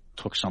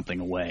took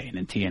something away, and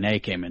then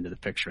TNA came into the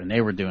picture, and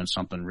they were doing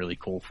something really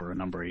cool for a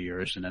number of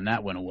years, and then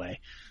that went away.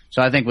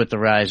 So I think with the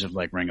rise of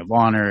like Ring of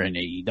Honor and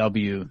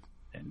AEW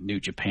and New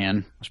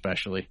Japan,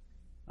 especially,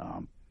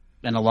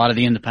 and a lot of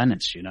the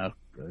independents,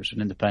 there's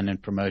an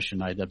independent promotion,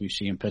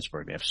 IWC in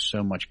Pittsburgh. They have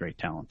so much great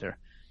talent there.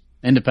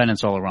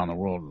 Independents all around the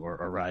world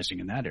are rising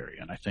in that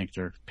area, and I think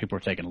people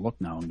are taking a look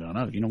now and going,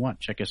 oh, you know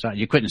what? Check us out.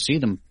 You couldn't see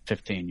them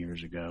 15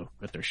 years ago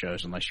at their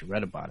shows unless you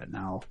read about it.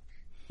 Now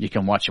you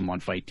can watch them on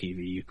Fight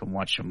TV. You can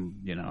watch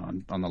them,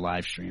 on the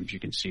live streams. You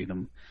can see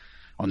them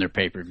on their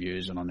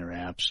pay-per-views and on their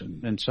apps,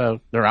 and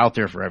so they're out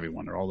there for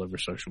everyone. They're all over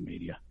social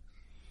media.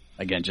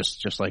 Again,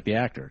 just like the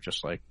actor,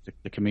 just like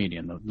the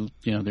comedian,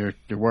 their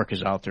work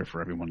is out there for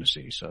everyone to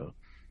see. So,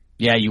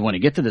 yeah, you want to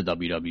get to the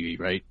WWE,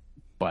 right?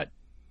 But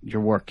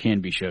your work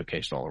can be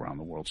showcased all around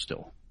the world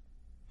still.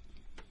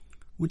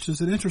 Which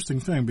is an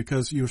interesting thing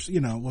because if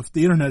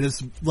the internet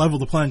is level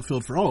the playing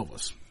field for all of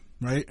us,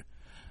 right?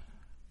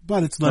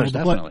 But it's level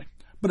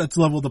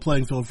the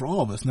playing field for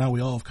all of us. Now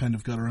we all have kind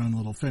of got our own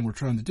little thing we're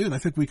trying to do. And I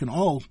think we can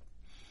all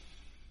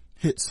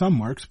hit some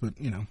marks, but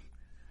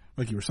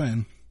like you were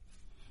saying,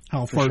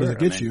 how far does it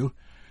get you?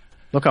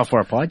 Look how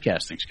far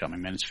podcasting's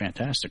coming, man. It's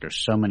fantastic. There's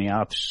so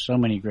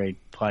many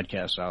great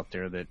podcasts out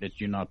there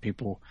that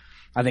people.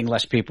 I think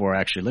less people are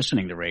actually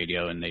listening to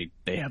radio, and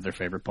they have their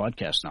favorite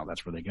podcast now.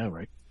 That's where they go,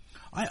 right?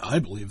 I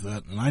believe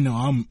that, and I know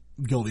I'm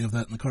guilty of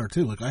that in the car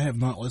too. Like I have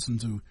not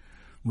listened to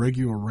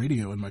regular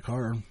radio in my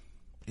car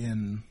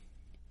in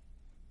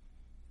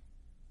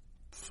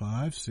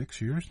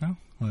 5-6 years now,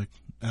 like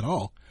at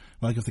all.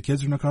 Like if the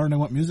kids are in the car and they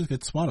want music,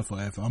 it's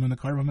Spotify. If I'm in the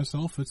car by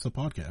myself, it's a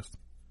podcast.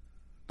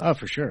 Oh,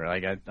 for sure.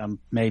 Like I'm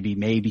maybe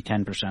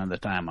 10% of the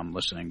time I'm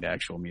listening to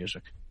actual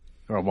music,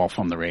 or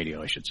from the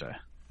radio, I should say.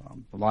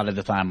 A lot of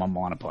the time I'm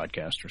on a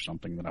podcast or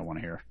something that I want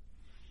to hear.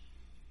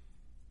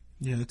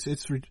 Yeah,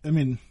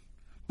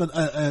 but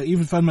I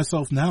even find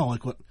myself now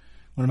like when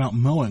I'm out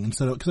mowing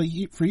instead of because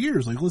for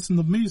years I listened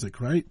to music,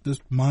 right?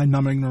 Just mind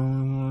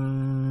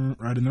numbing,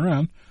 riding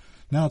around.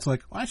 Now it's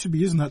like I should be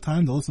using that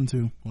time to listen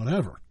to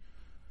whatever.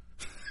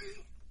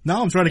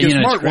 Now I'm trying to get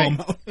smart while I'm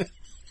mowing.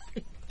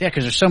 Yeah,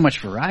 because there's so much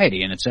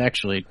variety, and it's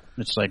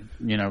like,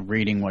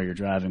 reading while you're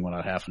driving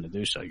without having to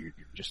do so. You're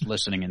just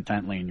listening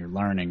intently, and you're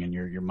learning, and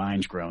your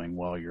mind's growing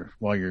while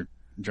you're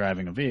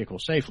driving a vehicle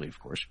safely, of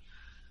course.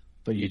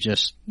 But you're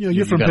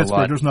from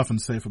Pittsburgh. There's nothing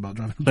safe about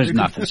driving. There's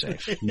nothing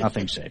safe.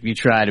 Nothing safe. You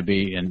try to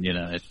be, and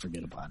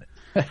forget about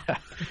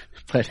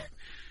it.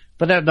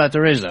 But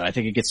there is though. I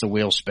think it gets the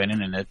wheels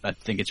spinning, and I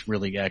think it's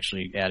really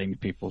actually adding to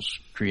people's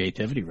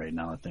creativity right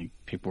now. I think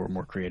people are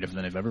more creative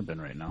than they've ever been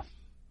right now.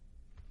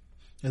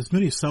 As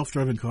many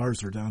self-driving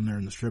cars are down there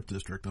in the Strip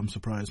District, I'm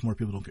surprised more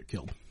people don't get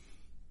killed.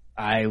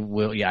 I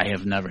will. Yeah, I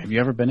have never. Have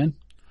you ever been in?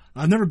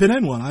 I've never been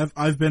in one.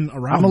 I've been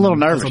around. I'm a little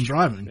nervous. I'm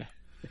driving.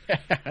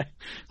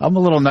 I'm a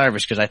little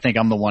nervous because I think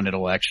I'm the one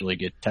that'll actually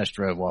get test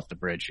drove off the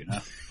bridge.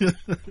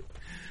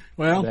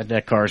 Well,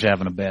 that car's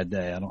having a bad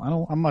day.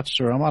 I'm not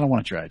sure. I don't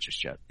want to try it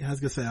just yet. Yeah, I was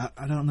gonna say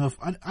I don't know if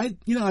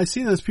I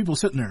see those people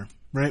sitting there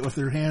right with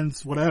their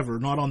hands whatever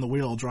not on the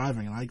wheel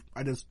driving, and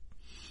I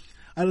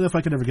don't know if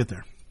I could ever get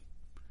there.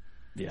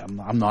 Yeah,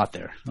 I'm not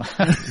there.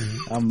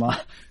 I'm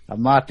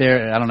not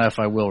there. I don't know if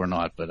I will or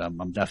not, but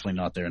I'm definitely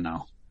not there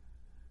now.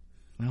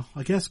 Well,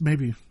 I guess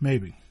maybe.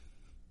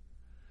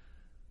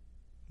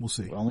 We'll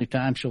see. Well, only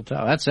time shall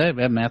tell. That's it.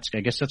 I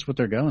guess that's what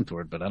they're going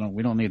toward, but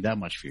we don't need that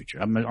much future.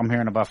 I'm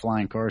hearing about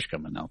flying cars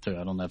coming now too.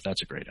 I don't know if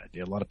that's a great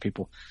idea. A lot of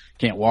people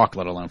can't walk,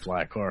 let alone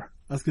fly a car.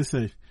 I was gonna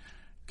say,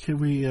 can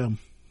we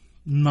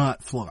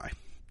not fly?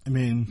 I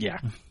mean,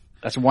 yeah,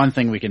 that's one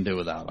thing we can do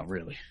without.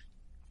 Really.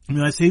 I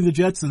mean, I see the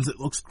Jetsons. It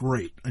looks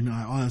great. I mean,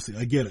 honestly,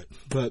 I get it,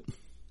 but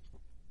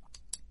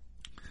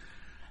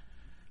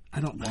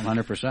I don't.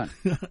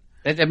 100%.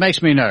 It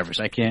makes me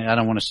nervous. I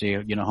don't want to see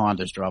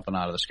Hondas dropping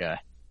out of the sky.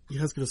 Yeah,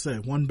 I was going to say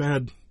one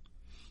bad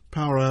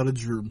power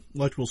outage or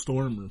electrical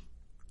storm,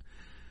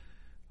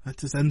 that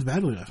just ends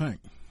badly. I think.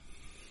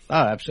 Oh,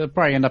 absolutely.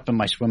 Probably end up in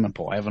my swimming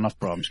pool. I have enough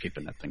problems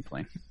keeping that thing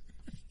clean.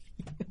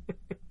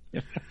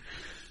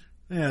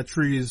 Yeah,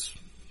 trees,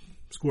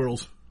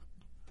 squirrels.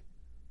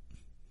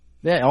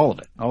 Yeah, all of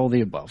it. All of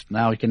the above.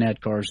 Now we can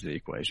add cars to the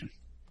equation.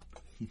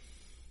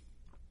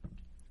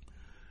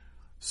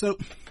 So,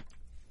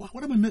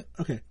 what am I?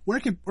 Okay, where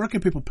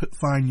can people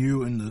find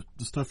you and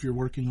the stuff you're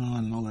working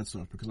on and all that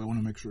stuff? Because I want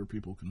to make sure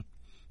people can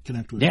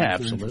connect with you. Yeah,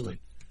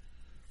 absolutely.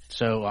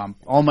 So,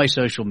 all my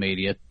social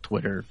media,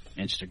 Twitter,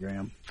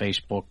 Instagram,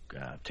 Facebook,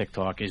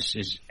 TikTok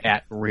is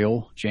at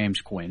Real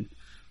James Quinn.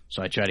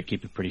 So I try to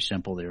keep it pretty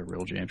simple there,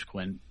 Real James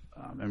Quinn.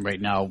 And right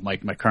now, my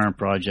current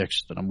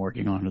projects that I'm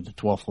working on are the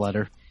 12th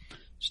Letter,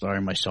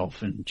 starring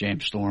myself and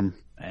James Storm.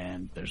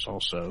 And there's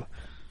also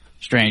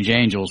Strange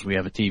Angels. We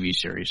have a TV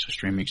series, a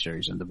streaming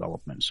series in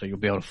development. So you'll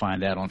be able to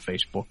find that on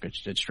Facebook.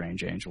 It's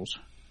Strange Angels.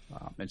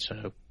 And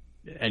so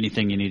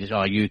anything you need is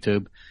on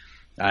YouTube.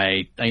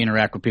 I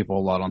interact with people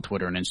a lot on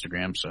Twitter and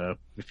Instagram. So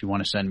if you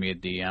want to send me a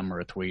DM or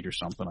a tweet or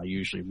something, I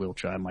usually will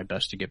try my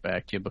best to get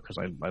back to you because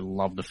I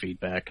love the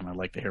feedback and I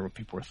like to hear what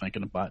people are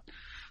thinking about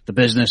the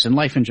business and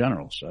life in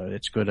general. So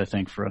it's good, I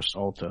think, for us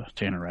all to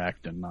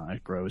interact and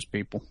grow as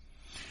people.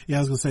 Yeah, I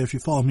was going to say, if you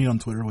follow me on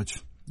Twitter, which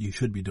you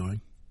should be doing.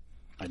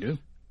 I do.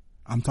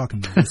 I'm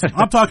talking to the listener.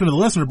 I'm talking to the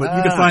listener, but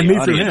you can find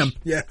me through him.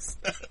 Yes.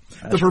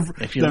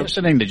 If you're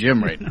listening to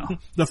Jim right now.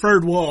 The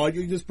third wall.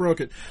 You just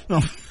broke it.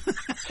 No.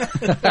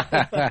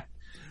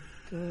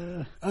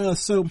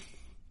 So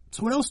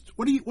what else?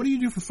 What do you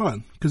do for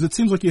fun? Because it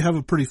seems like you have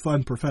a pretty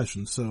fun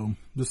profession. So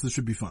this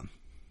should be fun.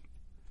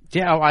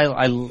 Yeah,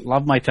 I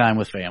love my time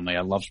with family.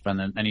 I love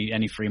spending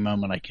any free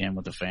moment I can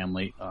with the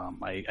family.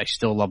 I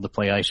still love to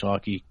play ice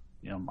hockey.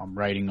 I'm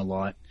writing a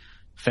lot.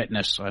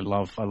 Fitness. I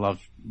love,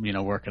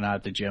 working out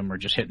at the gym or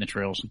just hitting the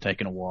trails and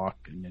taking a walk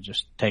and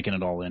just taking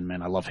it all in,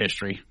 man. I love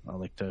history. I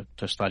like to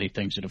study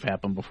things that have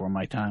happened before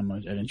my time.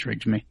 It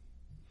intrigues me.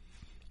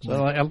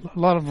 So a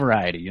lot of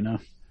variety,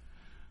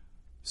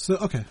 So,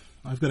 okay.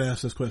 I've got to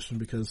ask this question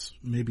because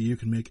maybe you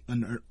can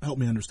help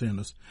me understand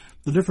this.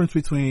 The difference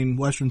between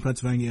Western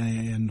Pennsylvania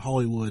and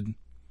Hollywood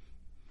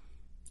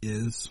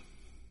is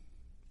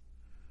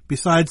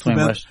besides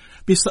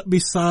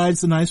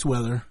the nice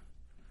weather.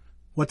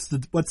 What's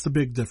the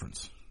big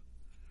difference?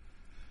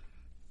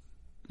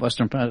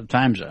 Western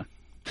time zone.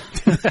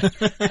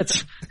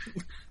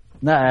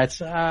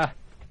 Well,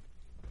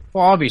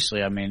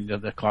 obviously, I mean,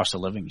 the cost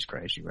of living is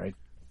crazy, right?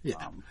 Yeah.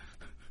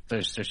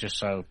 There's just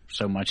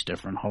so much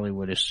different.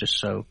 Hollywood is just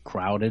so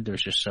crowded.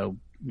 There's just so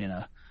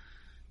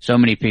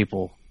many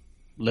people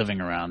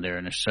living around there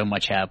and there's so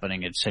much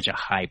happening. It's such a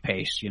high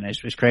pace.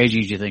 As crazy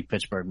as you think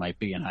Pittsburgh might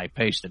be and high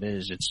paced it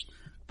is, it's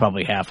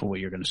probably half of what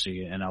you're going to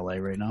see in LA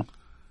right now.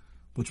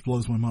 Which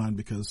blows my mind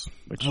because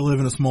I live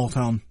in a small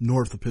town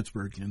north of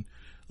Pittsburgh and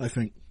I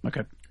think,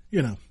 okay,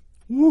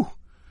 woo,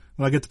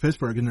 when I get to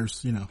Pittsburgh and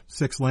there's,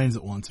 6 lanes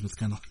at once and it's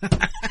kind of,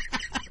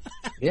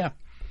 yeah.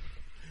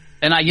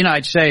 And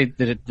I'd say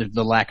that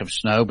the lack of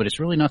snow, but it's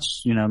really not,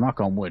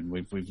 knock on wood.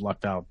 We've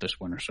lucked out this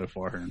winter so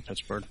far here in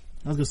Pittsburgh.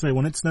 I was going to say,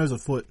 when it snows a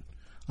foot,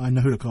 I know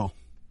who to call.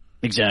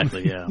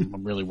 Exactly, yeah.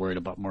 I'm really worried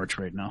about March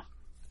right now.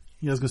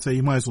 Yeah, I was going to say,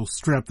 you might as well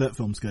scrap that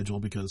film schedule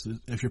because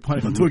if you're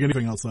planning on doing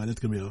anything outside, it's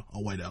going to be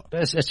a whiteout.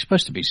 It's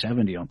supposed to be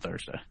 70 on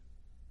Thursday.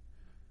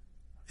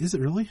 Is it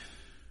really?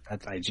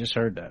 I just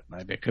heard that.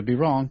 I could be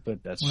wrong,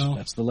 but that's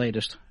the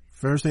latest.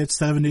 Thursday it's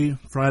 70,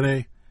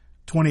 Friday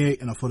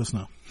 28 and a foot of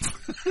snow.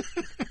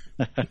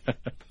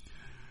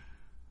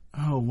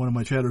 Oh, one of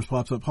my chatters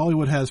pops up.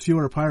 Hollywood has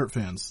fewer pirate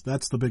fans.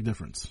 That's the big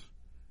difference.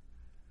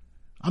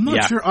 I'm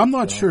not sure. I'm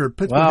not sure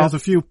Pittsburgh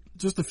has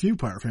just a few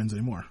pirate fans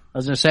anymore. I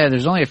was going to say,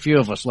 there's only a few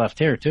of us left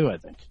here too, I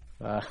think.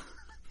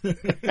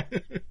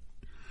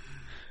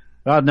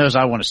 God knows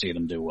I want to see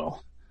them do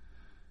well.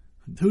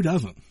 Who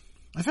doesn't?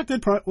 I think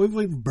they'd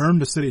probably burn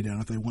the city down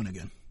if they won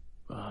again.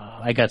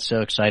 I got so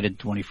excited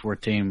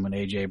 2014 when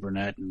A.J.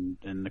 Burnett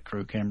and the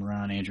crew came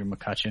around, Andrew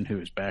McCutcheon, who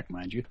is back,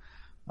 mind you.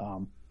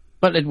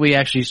 But we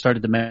actually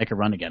started to make a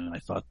run again, and I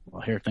thought,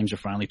 well, here things are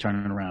finally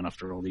turning around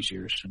after all these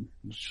years, and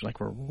it's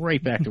like we're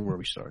right back to where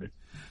we started.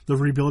 The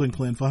rebuilding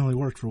plan finally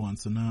worked for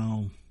once, and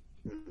now...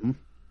 Mm-hmm.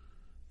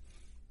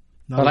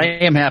 But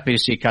I am happy to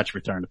see Kutch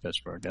return to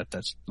Pittsburgh.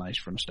 That's nice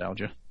for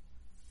nostalgia.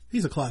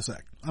 He's a class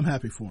act. I'm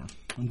happy for him.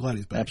 I'm glad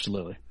he's back.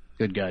 Absolutely.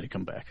 Good guy to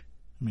come back.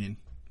 I mean,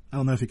 I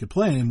don't know if he could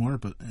play anymore,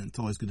 but it's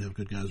always good to have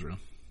good guys around.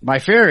 My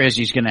fear is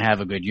he's going to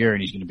have a good year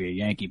and he's going to be a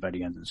Yankee by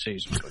the end of the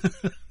season.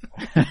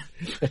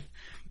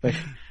 But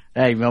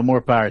hey, well,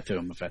 more power to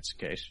him if that's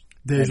the case.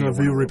 Deja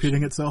vu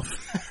repeating itself.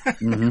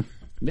 Mm-hmm.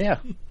 Yeah.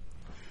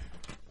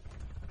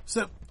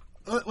 So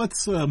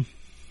let's. I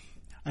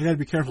got to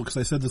be careful because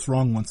I said this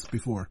wrong once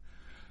before.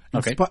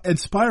 Okay.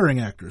 Inspiring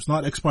actors,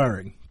 not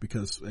expiring,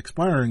 because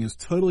expiring is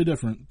totally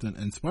different than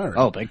inspiring.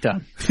 Oh, big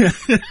time.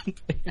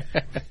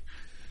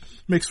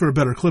 Makes for a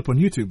better clip on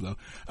YouTube, though.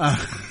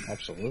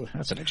 Absolutely.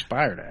 That's an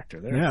expired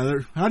actor there. Yeah.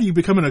 How do you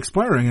become an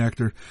expiring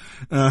actor?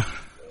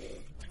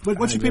 But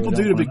what should people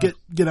do to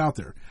get out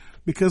there?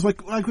 Because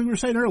like we were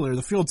saying earlier,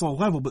 the field's all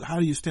level, but how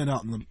do you stand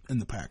out in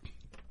the pack?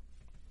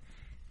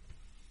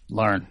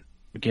 Learn.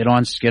 Get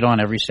on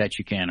every set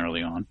you can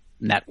early on.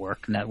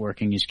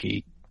 Networking is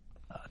key.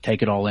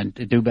 Take it all in.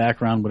 Do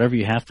background, whatever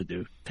you have to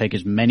do. Take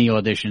as many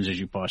auditions as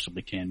you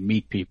possibly can.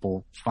 Meet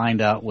people.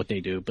 Find out what they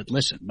do. But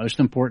listen, most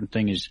important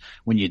thing is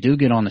when you do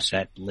get on the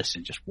set,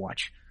 listen. Just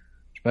watch.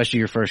 especially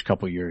your first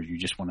couple of years.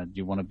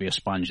 You want to be a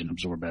sponge and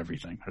absorb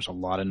everything. There's a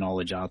lot of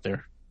knowledge out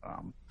there.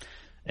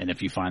 And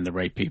if you find the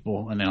right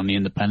people, and then on the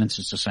independents,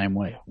 it's the same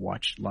way.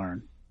 Watch,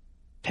 learn,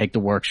 take the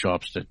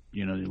workshops that,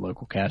 the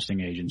local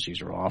casting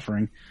agencies are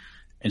offering,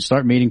 and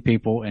start meeting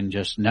people and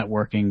just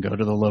networking. Go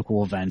to the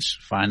local events,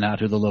 find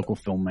out who the local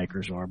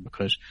filmmakers are,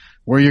 because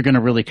where you're going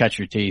to really cut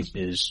your teeth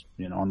is,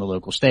 on the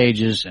local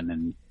stages and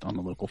then on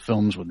the local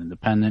films with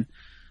independent.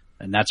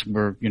 And that's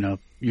where,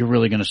 you're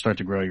really going to start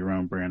to grow your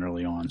own brand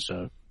early on.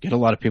 So get a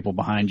lot of people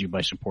behind you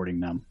by supporting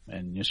them,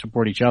 and you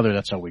support each other.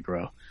 That's how we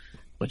grow.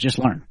 But just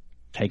learn,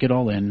 take it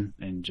all in,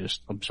 and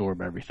just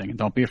absorb everything. And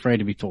don't be afraid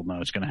to be told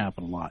no. It's going to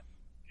happen a lot.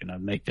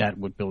 Make that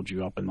what builds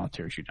you up and not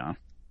tears you down.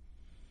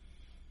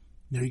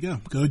 There you go.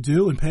 Go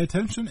do and pay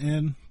attention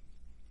and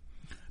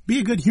be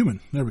a good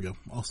human. There we go.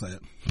 I'll say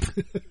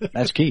it.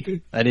 That's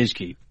key. That is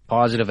key.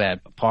 Positive.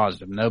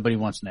 Nobody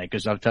wants negative,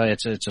 because I'll tell you,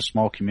 it's a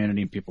small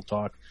community and people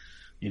talk.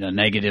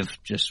 Negative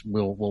just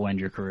will end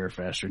your career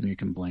faster than you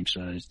can blink.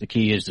 So the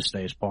key is to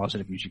stay as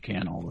positive as you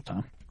can all the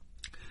time.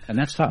 And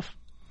that's tough.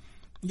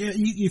 Yeah,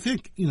 you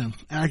think,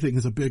 acting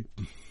is a big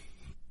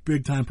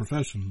time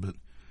profession, but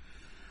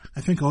I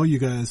think all you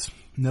guys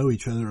know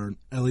each other, or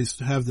at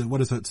least have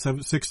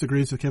the, 6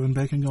 degrees of Kevin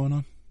Bacon going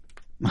on?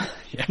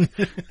 Yeah,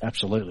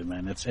 absolutely,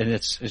 man. It's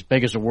as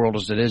big as the world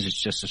as it is.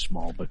 It's just as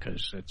small,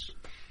 because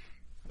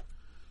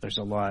there's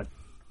a lot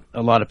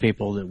of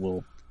people that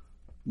will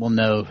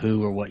know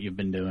who or what you've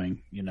been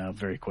doing,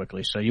 very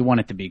quickly. So you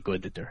want it to be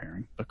good that they're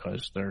hearing,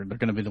 because they're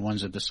going to be the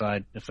ones that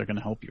decide if they're going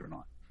to help you or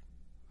not.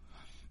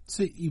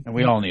 See, and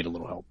we all need a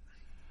little help.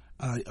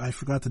 I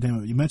forgot the name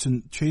of it. You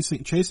mentioned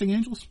Chasing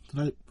Angels?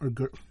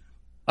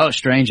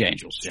 Strange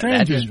Angels.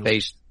 Strange Angels. Is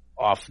based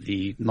off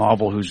the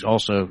novel,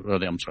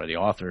 the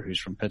author who's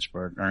from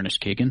Pittsburgh, Ernest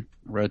Keegan,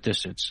 wrote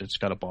this. It's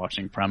got a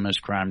boxing premise,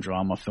 crime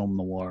drama, film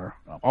noir,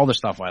 all the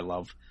stuff I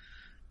love.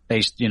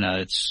 Based,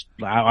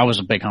 I was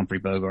a big Humphrey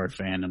Bogart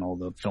fan and all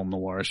the film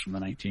noirs from the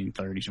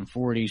 1930s and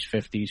 40s,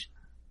 50s.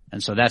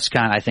 And so that's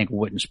I think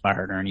what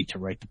inspired Ernie to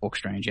write the book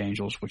Strange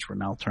Angels, which we're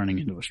now turning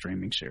into a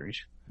streaming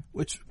series.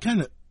 Which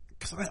because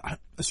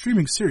a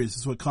streaming series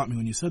is what caught me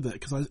when you said that,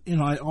 because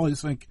I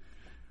always think,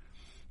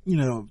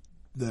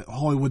 that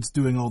Hollywood's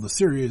doing all the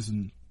series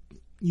and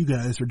you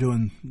guys are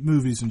doing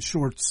movies and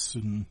shorts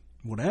and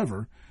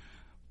whatever,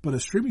 but a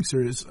streaming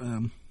series,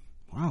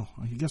 wow,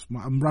 I guess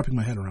I'm wrapping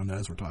my head around that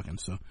as we're talking,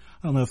 so I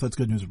don't know if that's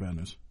good news or bad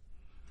news.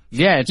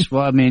 Yeah,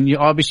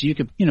 you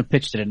could,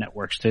 pitch to the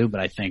networks too,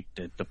 but I think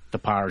that the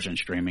power's in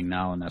streaming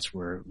now, and that's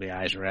where the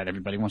eyes are at.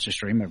 Everybody wants to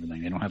stream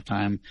everything. They don't have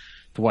time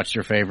to watch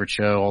their favorite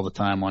show all the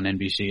time on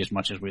NBC, as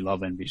much as we love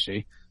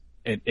NBC.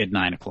 At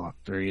 9:00,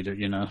 they're either,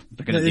 they're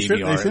going to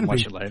DVR it and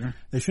watch it later.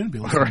 They shouldn't be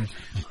listening.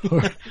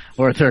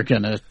 Or they're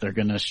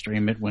going to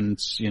stream it when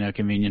it's,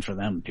 convenient for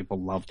them. People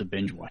love to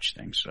binge watch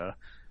things. So,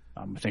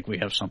 I think we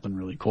have something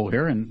really cool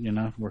here, and,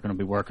 we're going to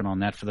be working on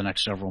that for the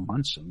next several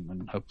months,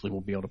 and hopefully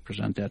we'll be able to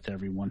present that to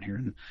everyone here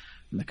in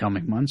the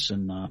coming months.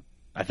 And,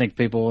 I think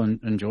people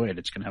enjoy it.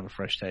 It's going to have a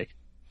fresh take.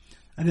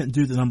 I didn't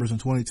do the numbers in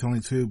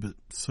 2022, but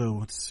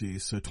let's see.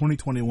 So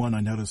 2021, I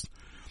noticed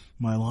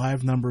my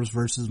live numbers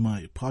versus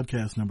my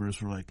podcast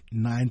numbers were like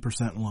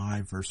 9%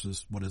 live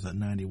versus,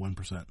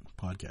 91%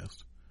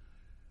 podcast,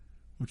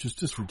 which is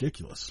just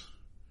ridiculous.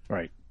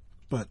 Right.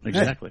 But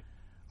exactly. Hey,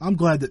 I'm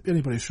glad that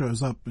anybody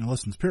shows up and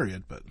listens,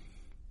 period, but,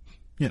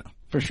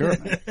 For sure,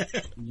 man.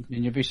 And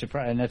you'll be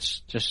surprised. And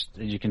that's just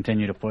as you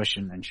continue to push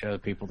and show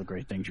people the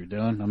great things you're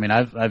doing. I mean,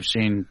 I've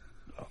seen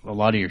a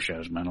lot of your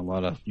shows, man. A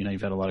lot of,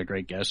 you've had a lot of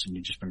great guests, and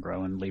you've just been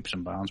growing leaps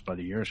and bounds by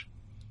the years.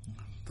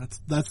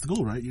 That's the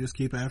goal, right? You just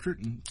keep after it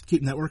and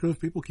keep networking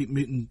with people, keep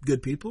meeting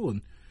good people,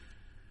 and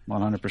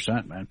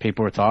 100%, man.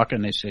 People are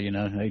talking. They say,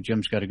 hey,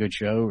 Jim's got a good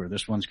show, or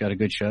this one's got a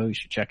good show. You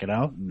should check it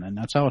out, and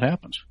that's how it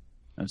happens.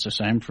 And it's the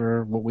same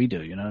for what we do.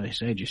 They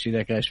say, "Did you see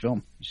that guy's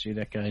film? You see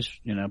that guy's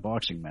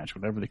boxing match?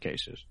 Whatever the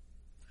case is."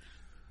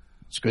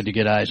 It's good to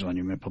get eyes on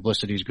you, man.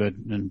 Publicity's good,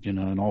 and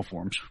in all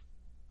forms.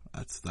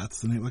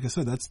 That's the name. Like I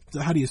said, that's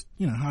how do you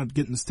how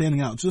getting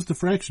standing out just a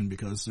fraction,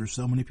 because there's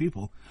so many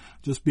people.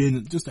 Just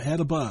being just a head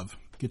above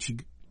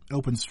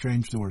opens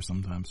strange doors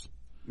sometimes.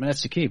 I mean,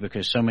 that's the key,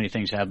 because so many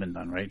things have been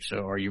done, right?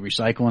 So are you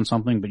recycling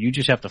something, but you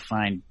just have to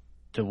find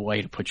the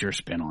way to put your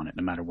spin on it,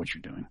 no matter what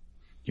you're doing.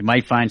 You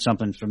might find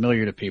something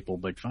familiar to people,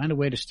 but find a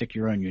way to stick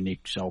your own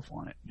unique self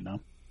on it,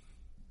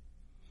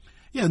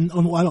 Yeah, I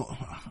don't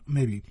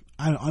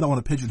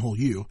want to pigeonhole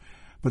you,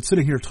 but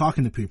sitting here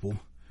talking to people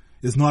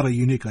is not a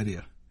unique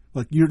idea.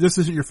 Like, this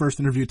isn't your first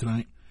interview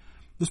tonight.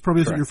 This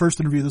probably isn't your first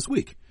interview this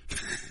week.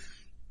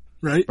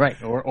 Right?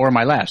 Right. Or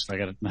my last. I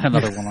got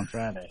another one on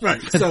Friday.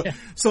 Right. So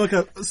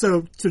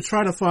to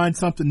try to find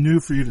something new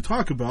for you to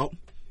talk about,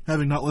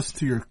 having not listened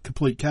to your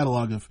complete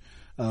catalog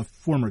of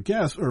former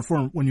guests, or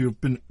when you've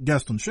been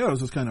guest on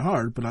shows, is kind of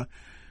hard, but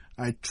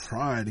I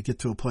try to get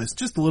to a place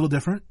just a little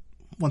different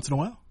once in a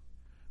while.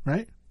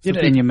 Right?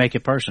 And you make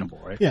it personable,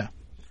 right? Yeah.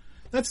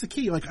 That's the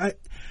key. Like, I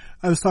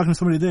was talking to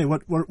somebody today.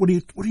 What are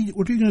you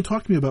going to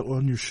talk to me about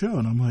on your show?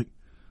 And I'm like,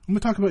 I'm going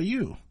to talk about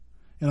you.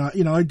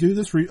 And I do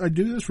this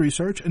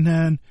research, and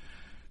then,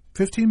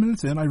 15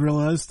 minutes in, I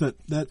realized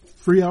that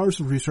 3 hours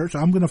of research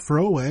I'm going to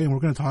throw away, and we're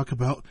going to talk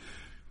about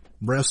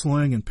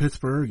wrestling and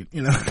Pittsburgh,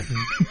 and,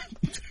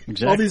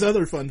 exactly. all these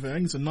other fun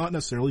things, and not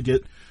necessarily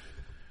get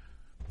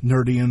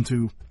nerdy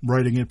into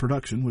writing and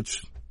production,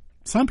 which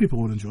some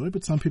people would enjoy,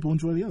 but some people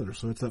enjoy the other.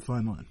 So it's that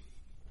fine line.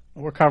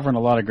 We're covering a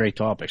lot of great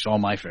topics, all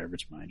my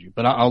favorites, mind you.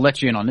 But I'll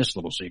let you in on this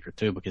little secret,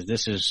 too, because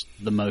this is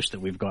the most that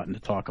we've gotten to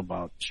talk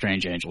about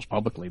Strange Angels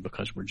publicly,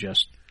 because we're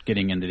just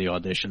getting into the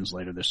auditions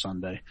later this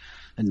Sunday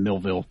in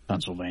Millville,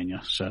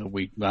 Pennsylvania. So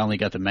I only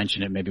got to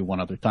mention it maybe one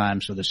other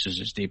time, so this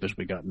is as deep as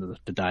we got into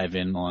to dive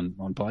in on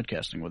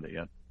podcasting with it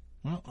yet.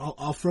 Well,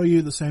 I'll throw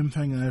you the same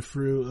thing I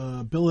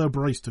threw Bill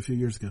O'Brice a few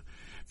years ago.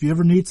 If you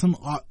ever need some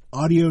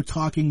audio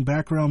talking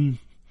background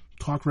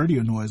talk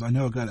radio noise, I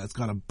know it's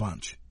got a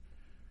bunch.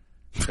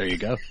 There you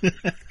go.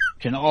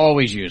 Can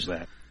always use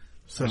that.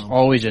 So, there's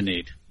always a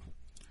need.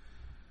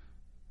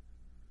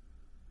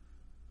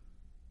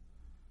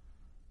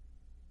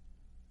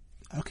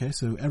 Okay,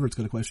 so Everett's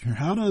got a question here.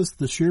 How does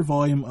the sheer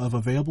volume of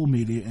available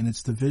media and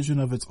its division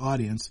of its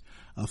audience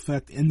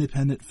affect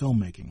independent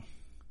filmmaking?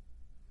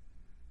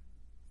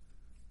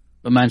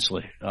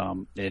 Immensely.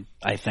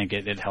 I think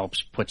it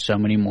helps put so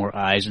many more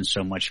eyes and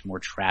so much more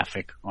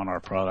traffic on our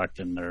product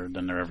than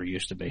there ever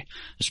used to be,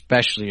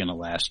 especially in the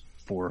last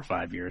 4 or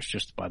 5 years,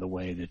 just by the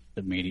way that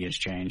the media has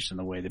changed and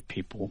the way that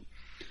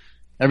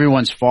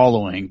everyone's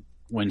following.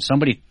 When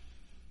somebody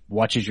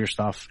watches your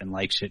stuff and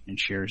likes it and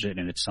shares it,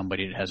 and it's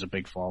somebody that has a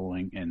big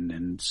following, and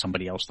then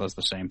somebody else does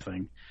the same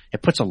thing,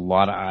 it puts a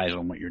lot of eyes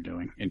on what you're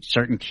doing. And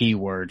certain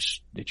keywords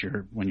that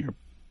when you're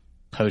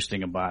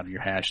posting about,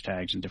 your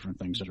hashtags and different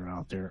things that are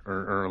out there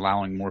are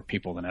allowing more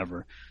people than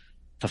ever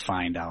to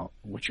find out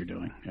what you're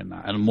doing.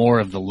 And more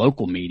of the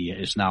local media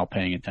is now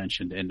paying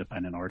attention to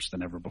independent arts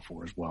than ever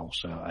before as well.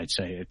 So I'd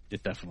say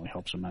it definitely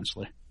helps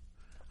immensely.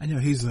 I know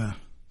he's a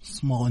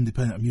small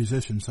independent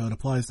musician, so it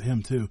applies to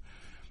him too.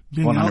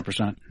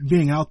 100%.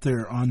 Being out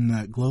there on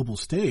that global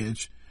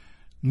stage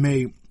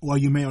while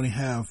you may only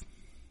have,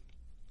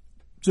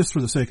 just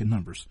for the sake of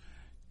numbers,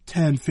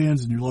 10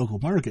 fans in your local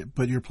market,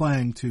 but you're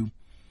playing to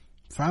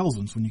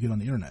thousands when you get on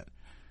the internet.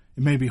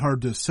 It may be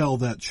hard to sell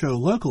that show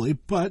locally,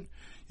 but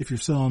if you're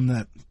selling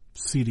that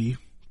CD,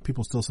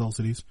 people still sell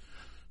CDs.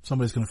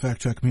 Somebody's going to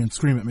fact check me and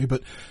scream at me,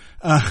 but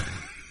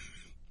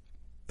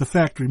the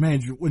fact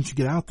remains, once you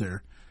get out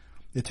there,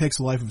 it takes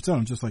a life of its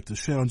own, just like the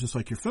show and just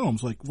like your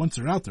films. Like, once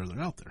they're out there,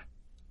 they're out there.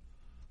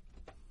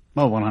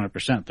 Well,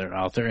 100%. They're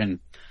out there, and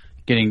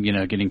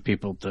getting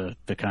people to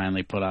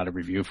kindly put out a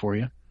review for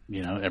you.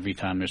 Every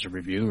time there's a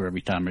review or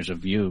every time there's a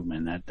view,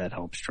 man, that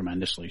helps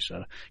tremendously.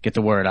 So get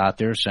the word out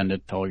there, send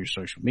it to all your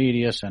social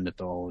media, send it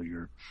to all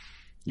your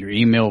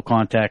email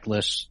contact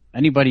lists,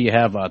 anybody you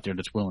have out there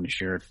that's willing to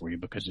share it for you,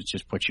 because it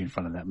just puts you in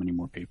front of that many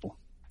more people.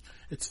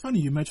 It's funny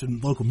you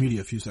mentioned local media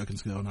a few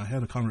seconds ago, and I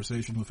had a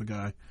conversation with a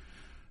guy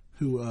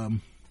who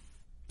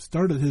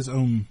started his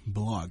own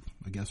blog,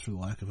 I guess for the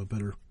lack of a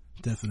better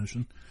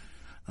definition,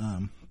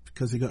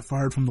 because he got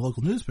fired from the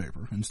local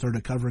newspaper and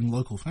started covering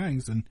local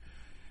things, and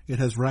it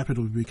has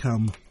rapidly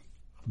become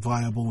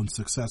viable and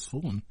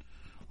successful and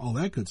all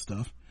that good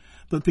stuff.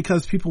 But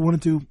because people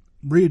wanted to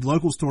read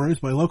local stories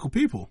by local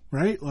people,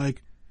 right?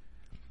 Like,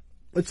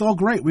 it's all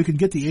great. We can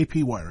get the AP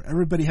wire.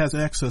 Everybody has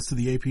access to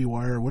the AP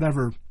wire, or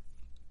whatever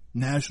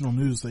national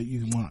news that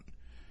you want,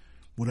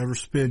 whatever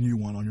spin you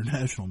want on your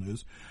national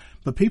news.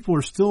 But people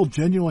are still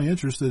genuinely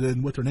interested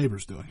in what their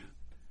neighbor's doing.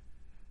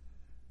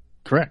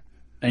 Correct.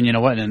 And you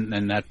know what?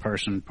 And that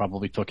person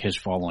probably took his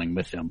following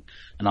with him.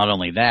 And not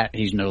only that,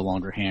 he's no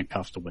longer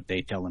handcuffed to what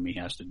they tell him he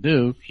has to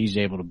do. He's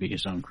able to be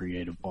his own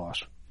creative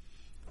boss.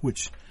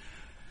 Which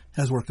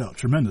has worked out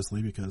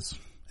tremendously because,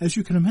 as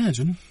you can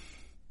imagine,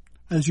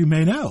 as you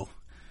may know,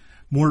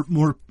 more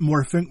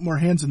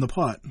hands in the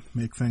pot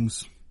make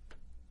things.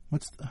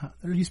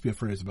 There used to be a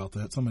phrase about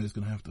that. Somebody's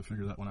going to have to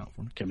figure that one out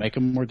for me. Can make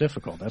them more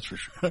difficult, that's for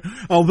sure.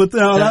 Oh, but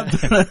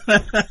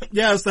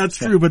yes, that's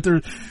true. But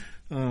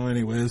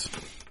anyways,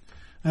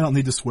 I don't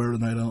need to swear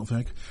tonight, I don't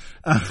think.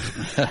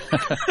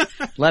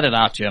 Let it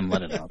out, Jim.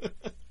 Let it out.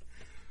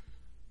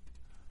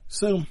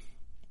 So,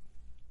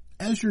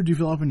 as you're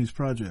developing these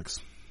projects,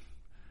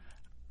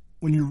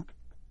 when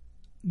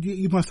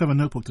you must have a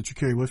notebook that you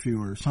carry with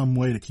you, or some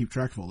way to keep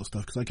track of all this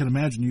stuff. Because I can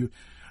imagine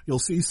you'll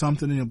see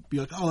something and you'll be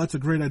like, "Oh, that's a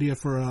great idea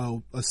for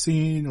a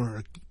scene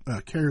or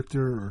a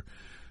character." Or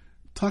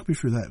talk me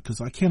through that,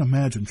 because I can't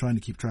imagine trying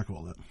to keep track of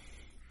all that.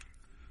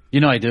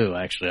 I do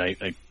actually.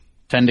 I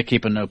tend to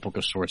keep a notebook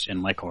of sorts in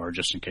my car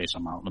just in case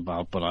I'm out and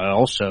about. But I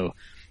also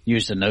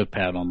use the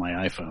notepad on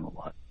my iPhone a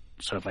lot.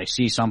 So if I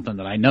see something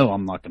that I know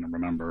I'm not going to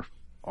remember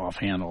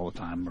offhand all the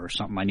time, or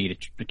something I need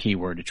a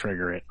keyword to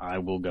trigger it, I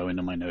will go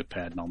into my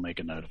notepad and I'll make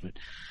a note of it.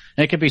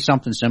 And it could be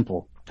something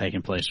simple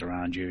taking place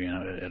around you,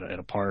 at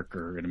a park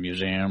or at a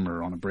museum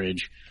or on a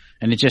bridge,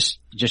 and it just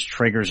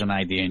triggers an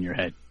idea in your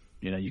head.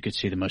 You could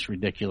see the most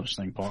ridiculous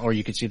thing, or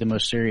you could see the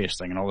most serious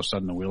thing, and all of a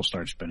sudden the wheel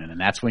starts spinning, and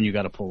that's when you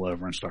got to pull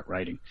over and start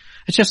writing.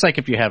 It's just like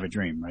if you have a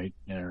dream, right?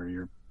 Or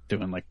you're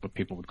doing like what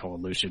people would call a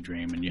lucid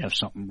dream, and you have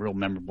something real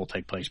memorable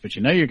take place, but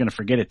you know you're going to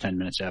forget it 10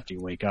 minutes after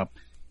you wake up.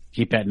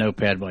 Keep that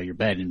notepad by your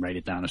bed and write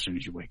it down as soon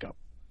as you wake up.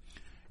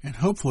 And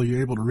hopefully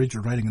you're able to read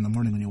your writing in the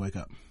morning when you wake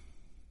up.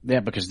 Yeah,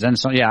 because then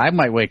I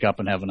might wake up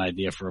and have an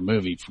idea for a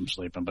movie from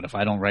sleeping, but if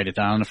I don't write it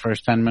down in the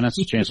first 10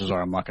 minutes, chances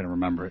are I'm not going to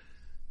remember it.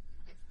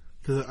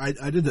 Because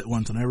I did that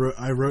once, and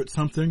I wrote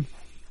something, and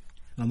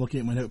I'm looking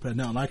at my notepad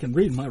now, and I can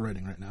read my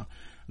writing right now.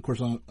 Of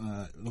course, I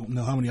don't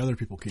know how many other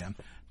people can,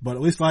 but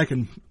at least I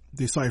can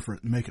decipher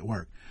it and make it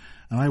work.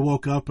 And I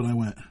woke up and I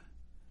went,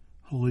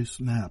 holy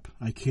snap,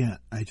 I can't.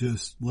 I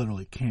just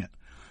literally can't.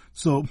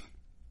 So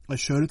I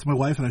showed it to my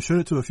wife, and I showed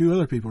it to a few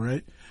other people,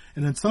 right?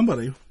 And then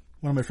somebody,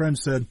 one of my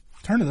friends said,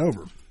 turn it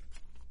over.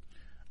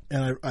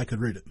 And I could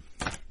read it.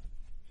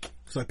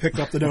 So I picked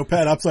up the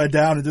notepad upside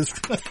down and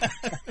just...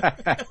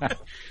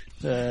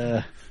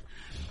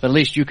 But at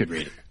least you could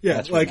read it. Yeah,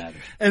 that's like, what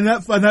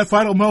matters. and that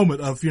final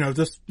moment of,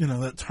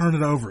 that turn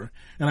it over.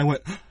 And I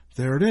went,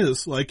 there it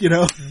is. Like,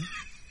 Oh,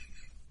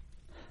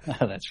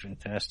 that's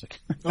fantastic.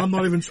 I'm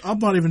not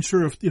even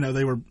sure if,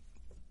 they were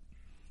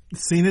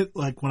seen it,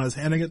 like, when I was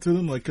handing it to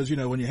them, like, cause,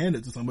 when you hand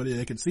it to somebody,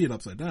 they can see it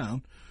upside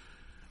down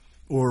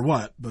or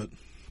what, but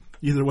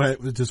either way,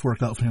 it just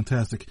worked out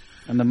fantastic.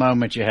 And the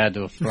moment you had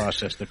to have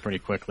processed it pretty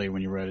quickly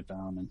when you wrote it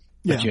down,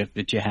 but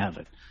you have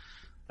it.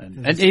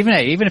 And even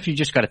if you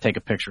just got to take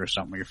a picture of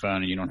something with your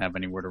phone and you don't have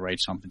anywhere to write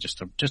something, just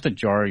to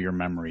jar your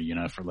memory,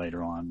 for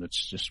later on.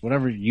 That's just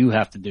whatever you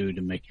have to do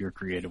to make your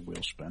creative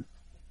wheel spin.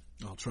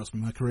 Oh, trust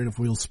me, my creative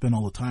wheels spin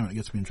all the time. It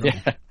gets me in trouble.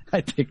 Yeah,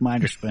 I think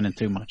mine are spinning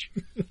too much.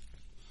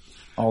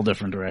 All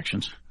different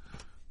directions.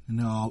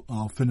 And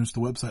I'll finish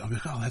the website. I'll be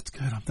like, oh, that's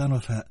good. I'm done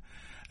with that.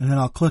 And then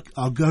I'll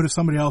go to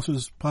somebody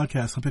else's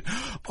podcast and be,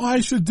 oh,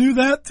 I should do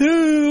that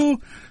too.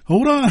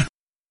 Hold on.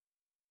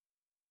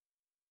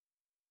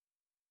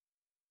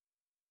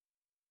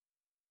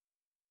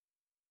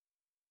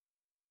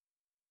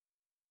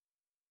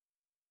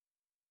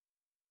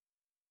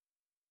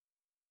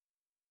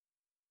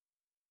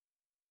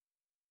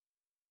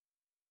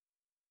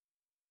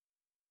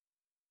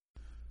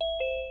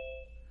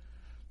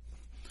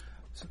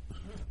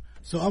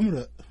 So I'm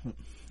going to,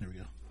 there we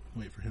go.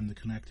 Wait for him to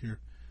connect here.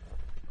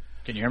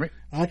 Can you hear me?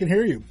 I can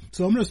hear you.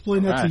 So I'm going to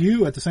explain that to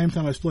you at the same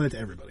time I explain it to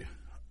everybody.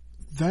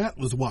 That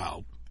was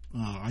wild.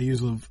 I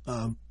use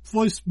a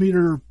voice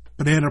meter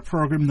banana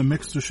program to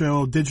mix the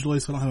show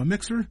digitally, so I don't have a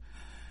mixer.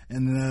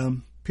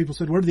 And people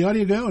said, where did the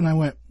audio go? And I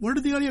went, where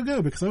did the audio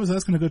go? Because I was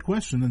asking a good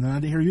question, and then I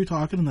didn't hear you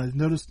talking, and I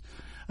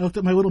looked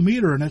at my little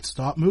meter, and it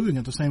stopped moving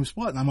at the same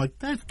spot. And I'm like,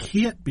 that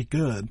can't be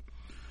good.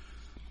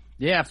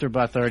 Yeah, after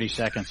about 30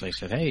 seconds, they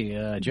said,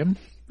 hey, Jim,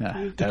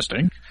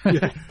 testing.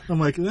 Yeah. I'm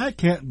like, that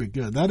can't be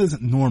good. That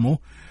isn't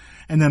normal.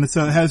 And then it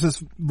has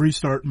this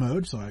restart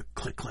mode, so I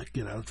click,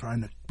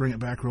 trying to bring it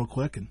back real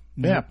quick. And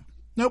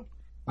Nope.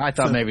 I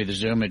thought maybe the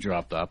Zoom had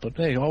dropped off, but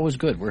hey, all was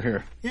good. We're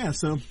here. Yeah,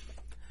 so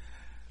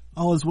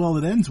all is well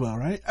that ends well,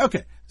 right?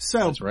 Okay, so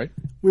that's right.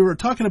 We were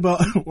talking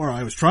about, or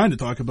I was trying to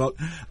talk about,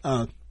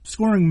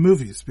 scoring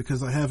movies,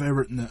 because I have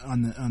Everett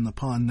on the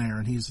pond there,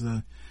 and he's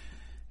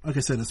like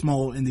I said, a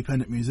small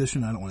independent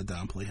musician. I don't want to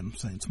downplay him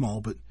saying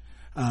small, but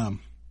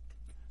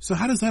so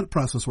how does that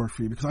process work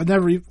for you? Because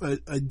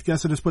I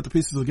guess I just put the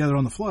pieces together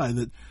on the fly.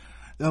 That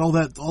all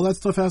that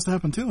stuff has to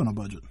happen too on a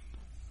budget.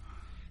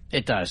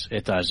 It does,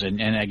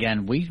 and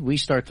again, we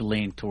start to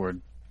lean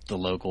toward the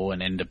local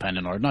and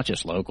independent art, not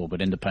just local,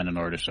 but independent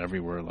artists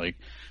everywhere,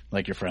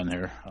 like your friend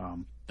there.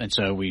 And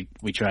so we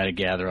try to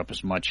gather up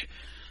as much.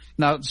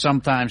 Now,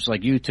 sometimes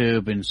like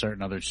YouTube and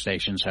certain other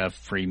stations have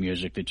free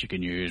music that you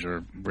can use,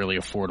 or really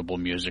affordable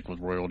music with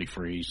royalty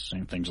free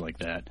and things like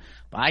that.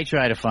 But I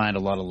try to find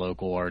a lot of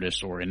local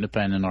artists or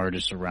independent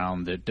artists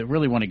around that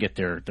really want to get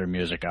their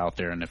music out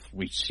there, and if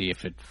we see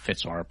if it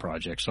fits our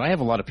project. So I have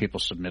a lot of people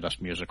submit us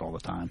music all the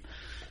time.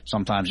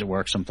 Sometimes it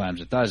works,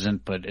 sometimes it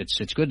doesn't, but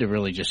it's good to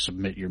really just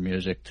submit your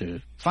music to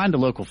find the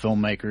local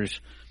filmmakers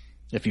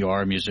if you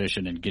are a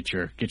musician and get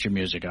your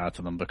music out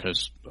to them,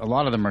 because a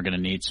lot of them are going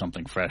to need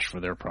something fresh for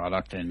their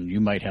product, and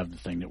you might have the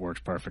thing that works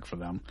perfect for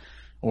them.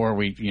 Or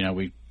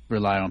we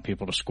rely on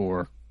people to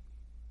score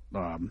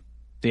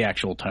the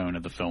actual tone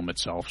of the film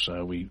itself.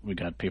 So we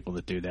got people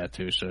that do that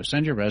too. So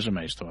send your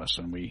resumes to us,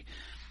 and we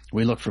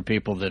look for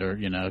people that are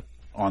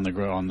on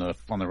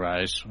the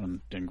rise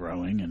and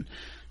growing,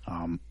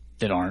 and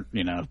that aren't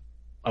 $1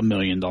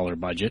 million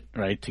budget,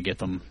 right, to get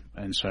them.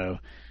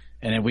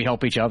 And then we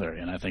help each other,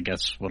 and I think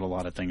that's what a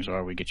lot of things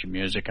are. We get your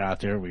music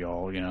out there. We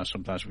all,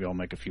 sometimes we all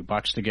make a few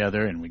bucks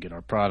together, and we get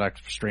our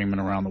product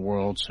streaming around the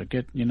world. So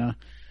get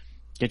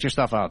your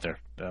stuff out there,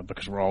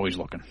 because we're always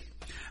looking.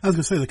 I was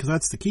going to say that because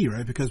that's the key,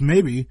 right? Because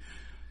maybe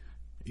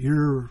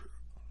your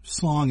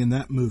song in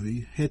that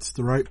movie hits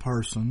the right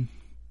person,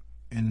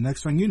 and the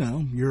next thing you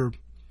know,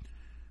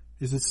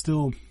 is it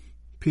still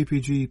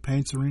PPG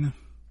Paints Arena?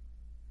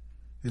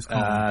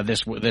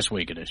 This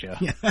week it is, yeah.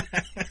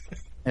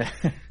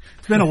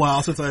 It's been a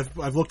while since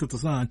I've looked at the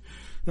sign.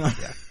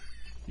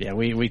 Yeah,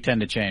 we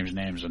tend to change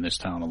names in this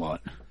town a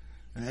lot.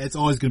 It's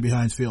always going to be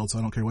Heinz Field, so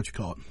I don't care what you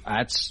call it.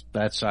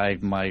 That's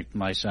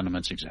my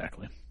sentiments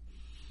exactly.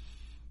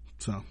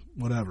 So,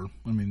 whatever.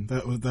 I mean,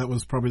 that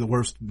was probably the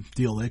worst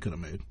deal they could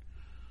have made.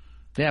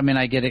 Yeah, I mean,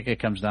 I get it. It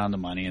comes down to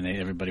money, and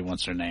everybody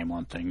wants their name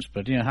on things.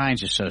 But,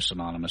 Heinz is so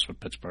synonymous with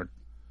Pittsburgh.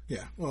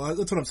 Yeah, well,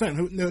 that's what I'm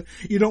saying.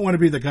 You don't want to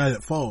be the guy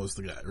that follows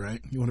the guy,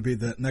 right? You want to be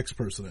that next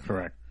person in.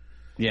 Correct.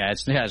 Yeah,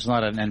 it's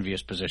not an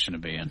envious position to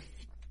be in.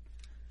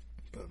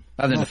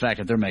 Other than the fact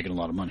that they're making a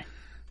lot of money.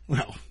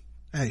 Well,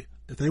 hey,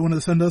 if they wanted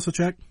to send us a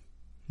check,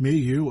 me,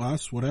 you,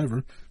 us,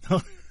 whatever.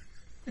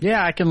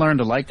 Yeah, I can learn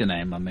to like the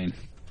name. I mean,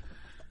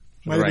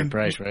 the right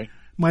price, right?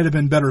 Might have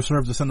been better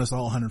served to send us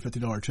all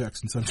 $150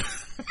 checks instead.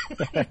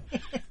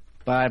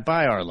 Buy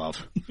our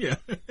love. Yeah.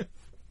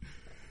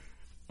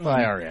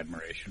 Buy our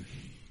admiration.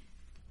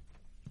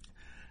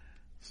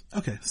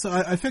 Okay, so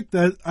I think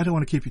that I don't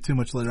want to keep you too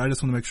much later. I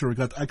just want to make sure we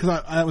got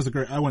because I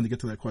wanted to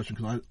get to that question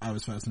because I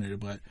was fascinated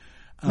by it.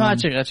 No,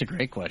 that's a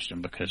great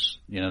question because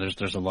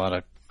there's a lot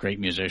of great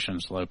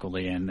musicians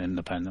locally and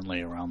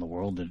independently around the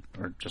world that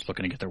are just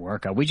looking to get their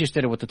work out. We just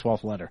did it with the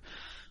 12th Letter.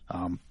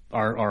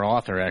 Our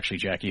author actually,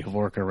 Jackie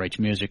Havorka, writes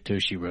music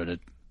too. She wrote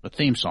a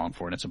theme song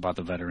for it. It's about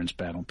the veterans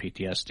battling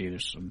PTSD.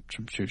 There's some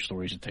true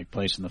stories that take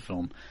place in the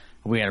film.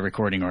 We had a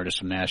recording artist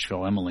from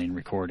Nashville, Emmeline,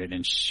 record it,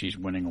 and she's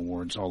winning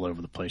awards all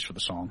over the place for the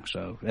song.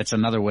 So that's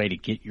another way to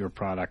get your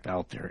product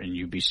out there and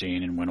you be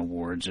seen and win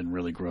awards and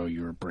really grow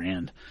your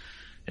brand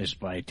is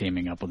by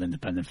teaming up with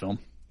independent film.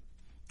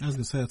 I was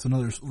going to say that's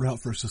another route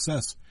for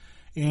success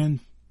and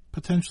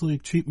potentially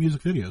cheap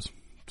music videos.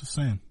 Just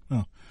saying.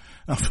 Oh.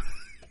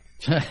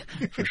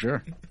 For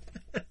sure.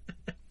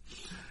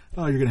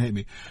 Oh, you're going to hate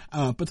me.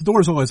 But the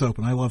door's always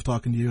open. I love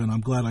talking to you, and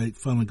I'm glad I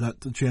finally got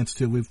the chance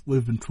to.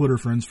 We've been Twitter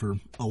friends for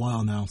a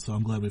while now, so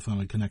I'm glad we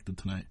finally connected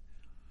tonight.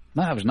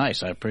 No, it was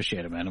nice. I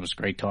appreciate it, man. It was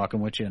great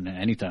talking with you, and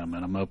anytime,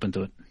 man, I'm open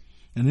to it.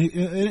 And,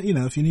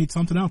 if you need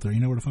something out there,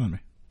 you know where to find me.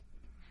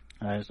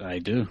 I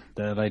do.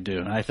 That I do.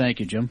 And I thank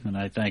you, Jim, and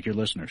I thank your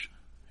listeners.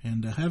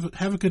 And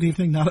have a good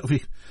evening. Now that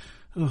we...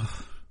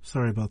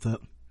 sorry about that.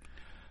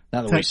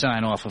 Now that we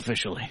sign off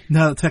officially.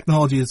 Now that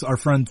technology is our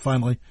friend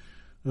finally.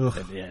 Yeah,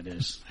 it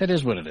is. It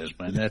is what it is,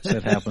 man. It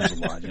happens a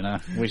lot,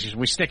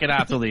 We stick it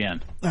out till the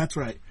end. That's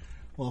right.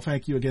 Well,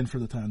 thank you again for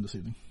the time this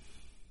evening.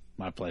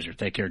 My pleasure.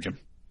 Take care, Jim.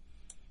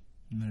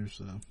 And there's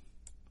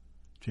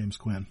James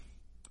Quinn.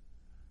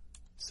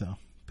 So,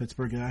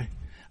 Pittsburgh guy.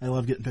 I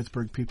love getting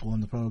Pittsburgh people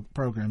in the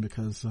program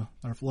because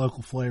our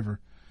local flavor.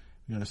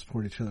 We got to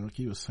support each other, like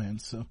he was saying.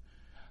 So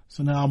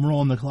now I'm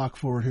rolling the clock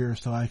forward here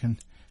so I can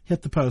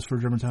hit the post for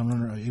Germantown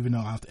Runner, even though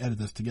I'll have to edit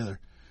this together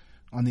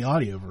on the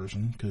audio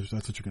version, because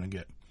that's what you're going to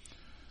get.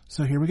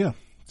 So here we go.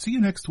 See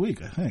you next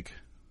week, I think.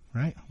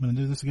 Right? I'm going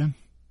to do this again?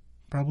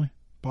 Probably?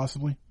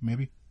 Possibly?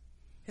 Maybe?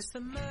 It's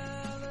the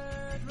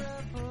Mallard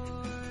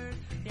Report.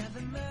 Yeah,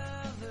 the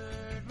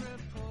Mallard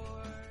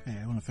Report. Hey,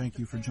 I want to thank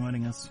you for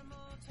joining us.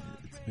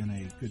 It's been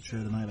a good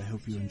show tonight. I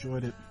hope you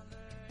enjoyed it.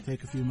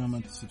 Take a few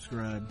moments,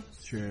 subscribe,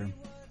 share,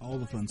 all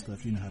the fun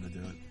stuff. You know how to do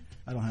it.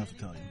 I don't have to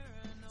tell you.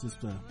 Just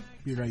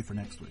be ready for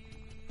next week.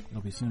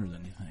 It'll be sooner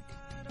than you think.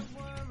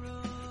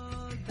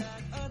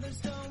 That others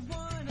don't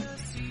want to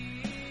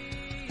see.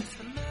 It's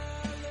the Mallard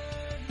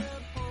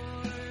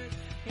Report.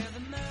 Yeah, the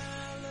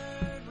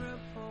Mallard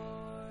Report.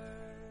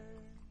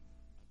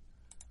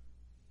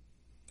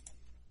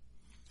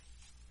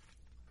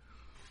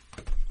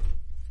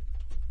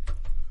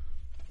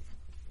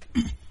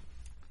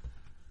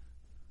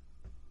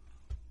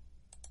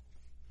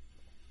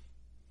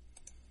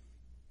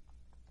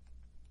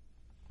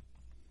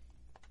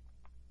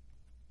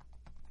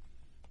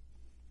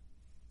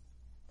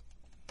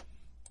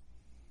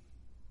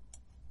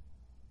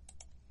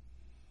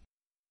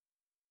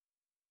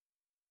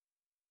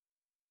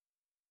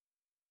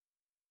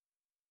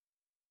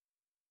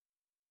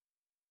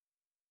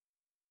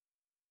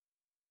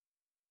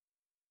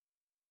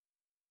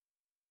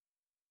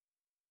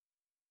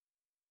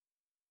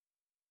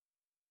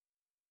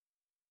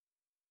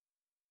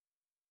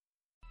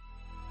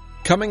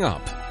 Coming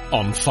up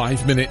on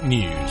 5 Minute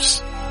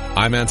News,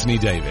 I'm Anthony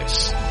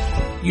Davis.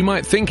 You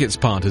might think it's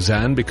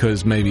partisan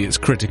because maybe it's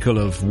critical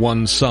of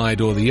one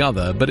side or the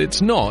other, but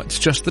it's not. It's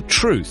just the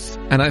truth.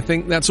 And I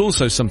think that's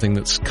also something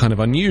that's kind of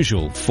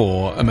unusual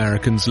for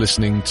Americans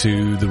listening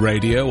to the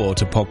radio or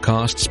to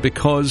podcasts,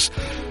 because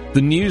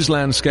the news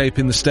landscape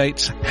in the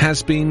States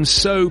has been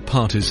so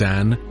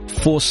partisan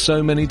for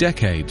so many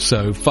decades.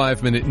 So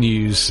 5 Minute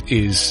News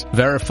is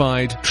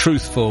verified,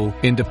 truthful,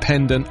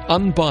 independent,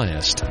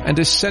 unbiased, and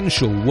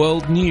essential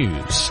world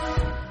news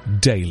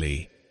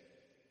daily.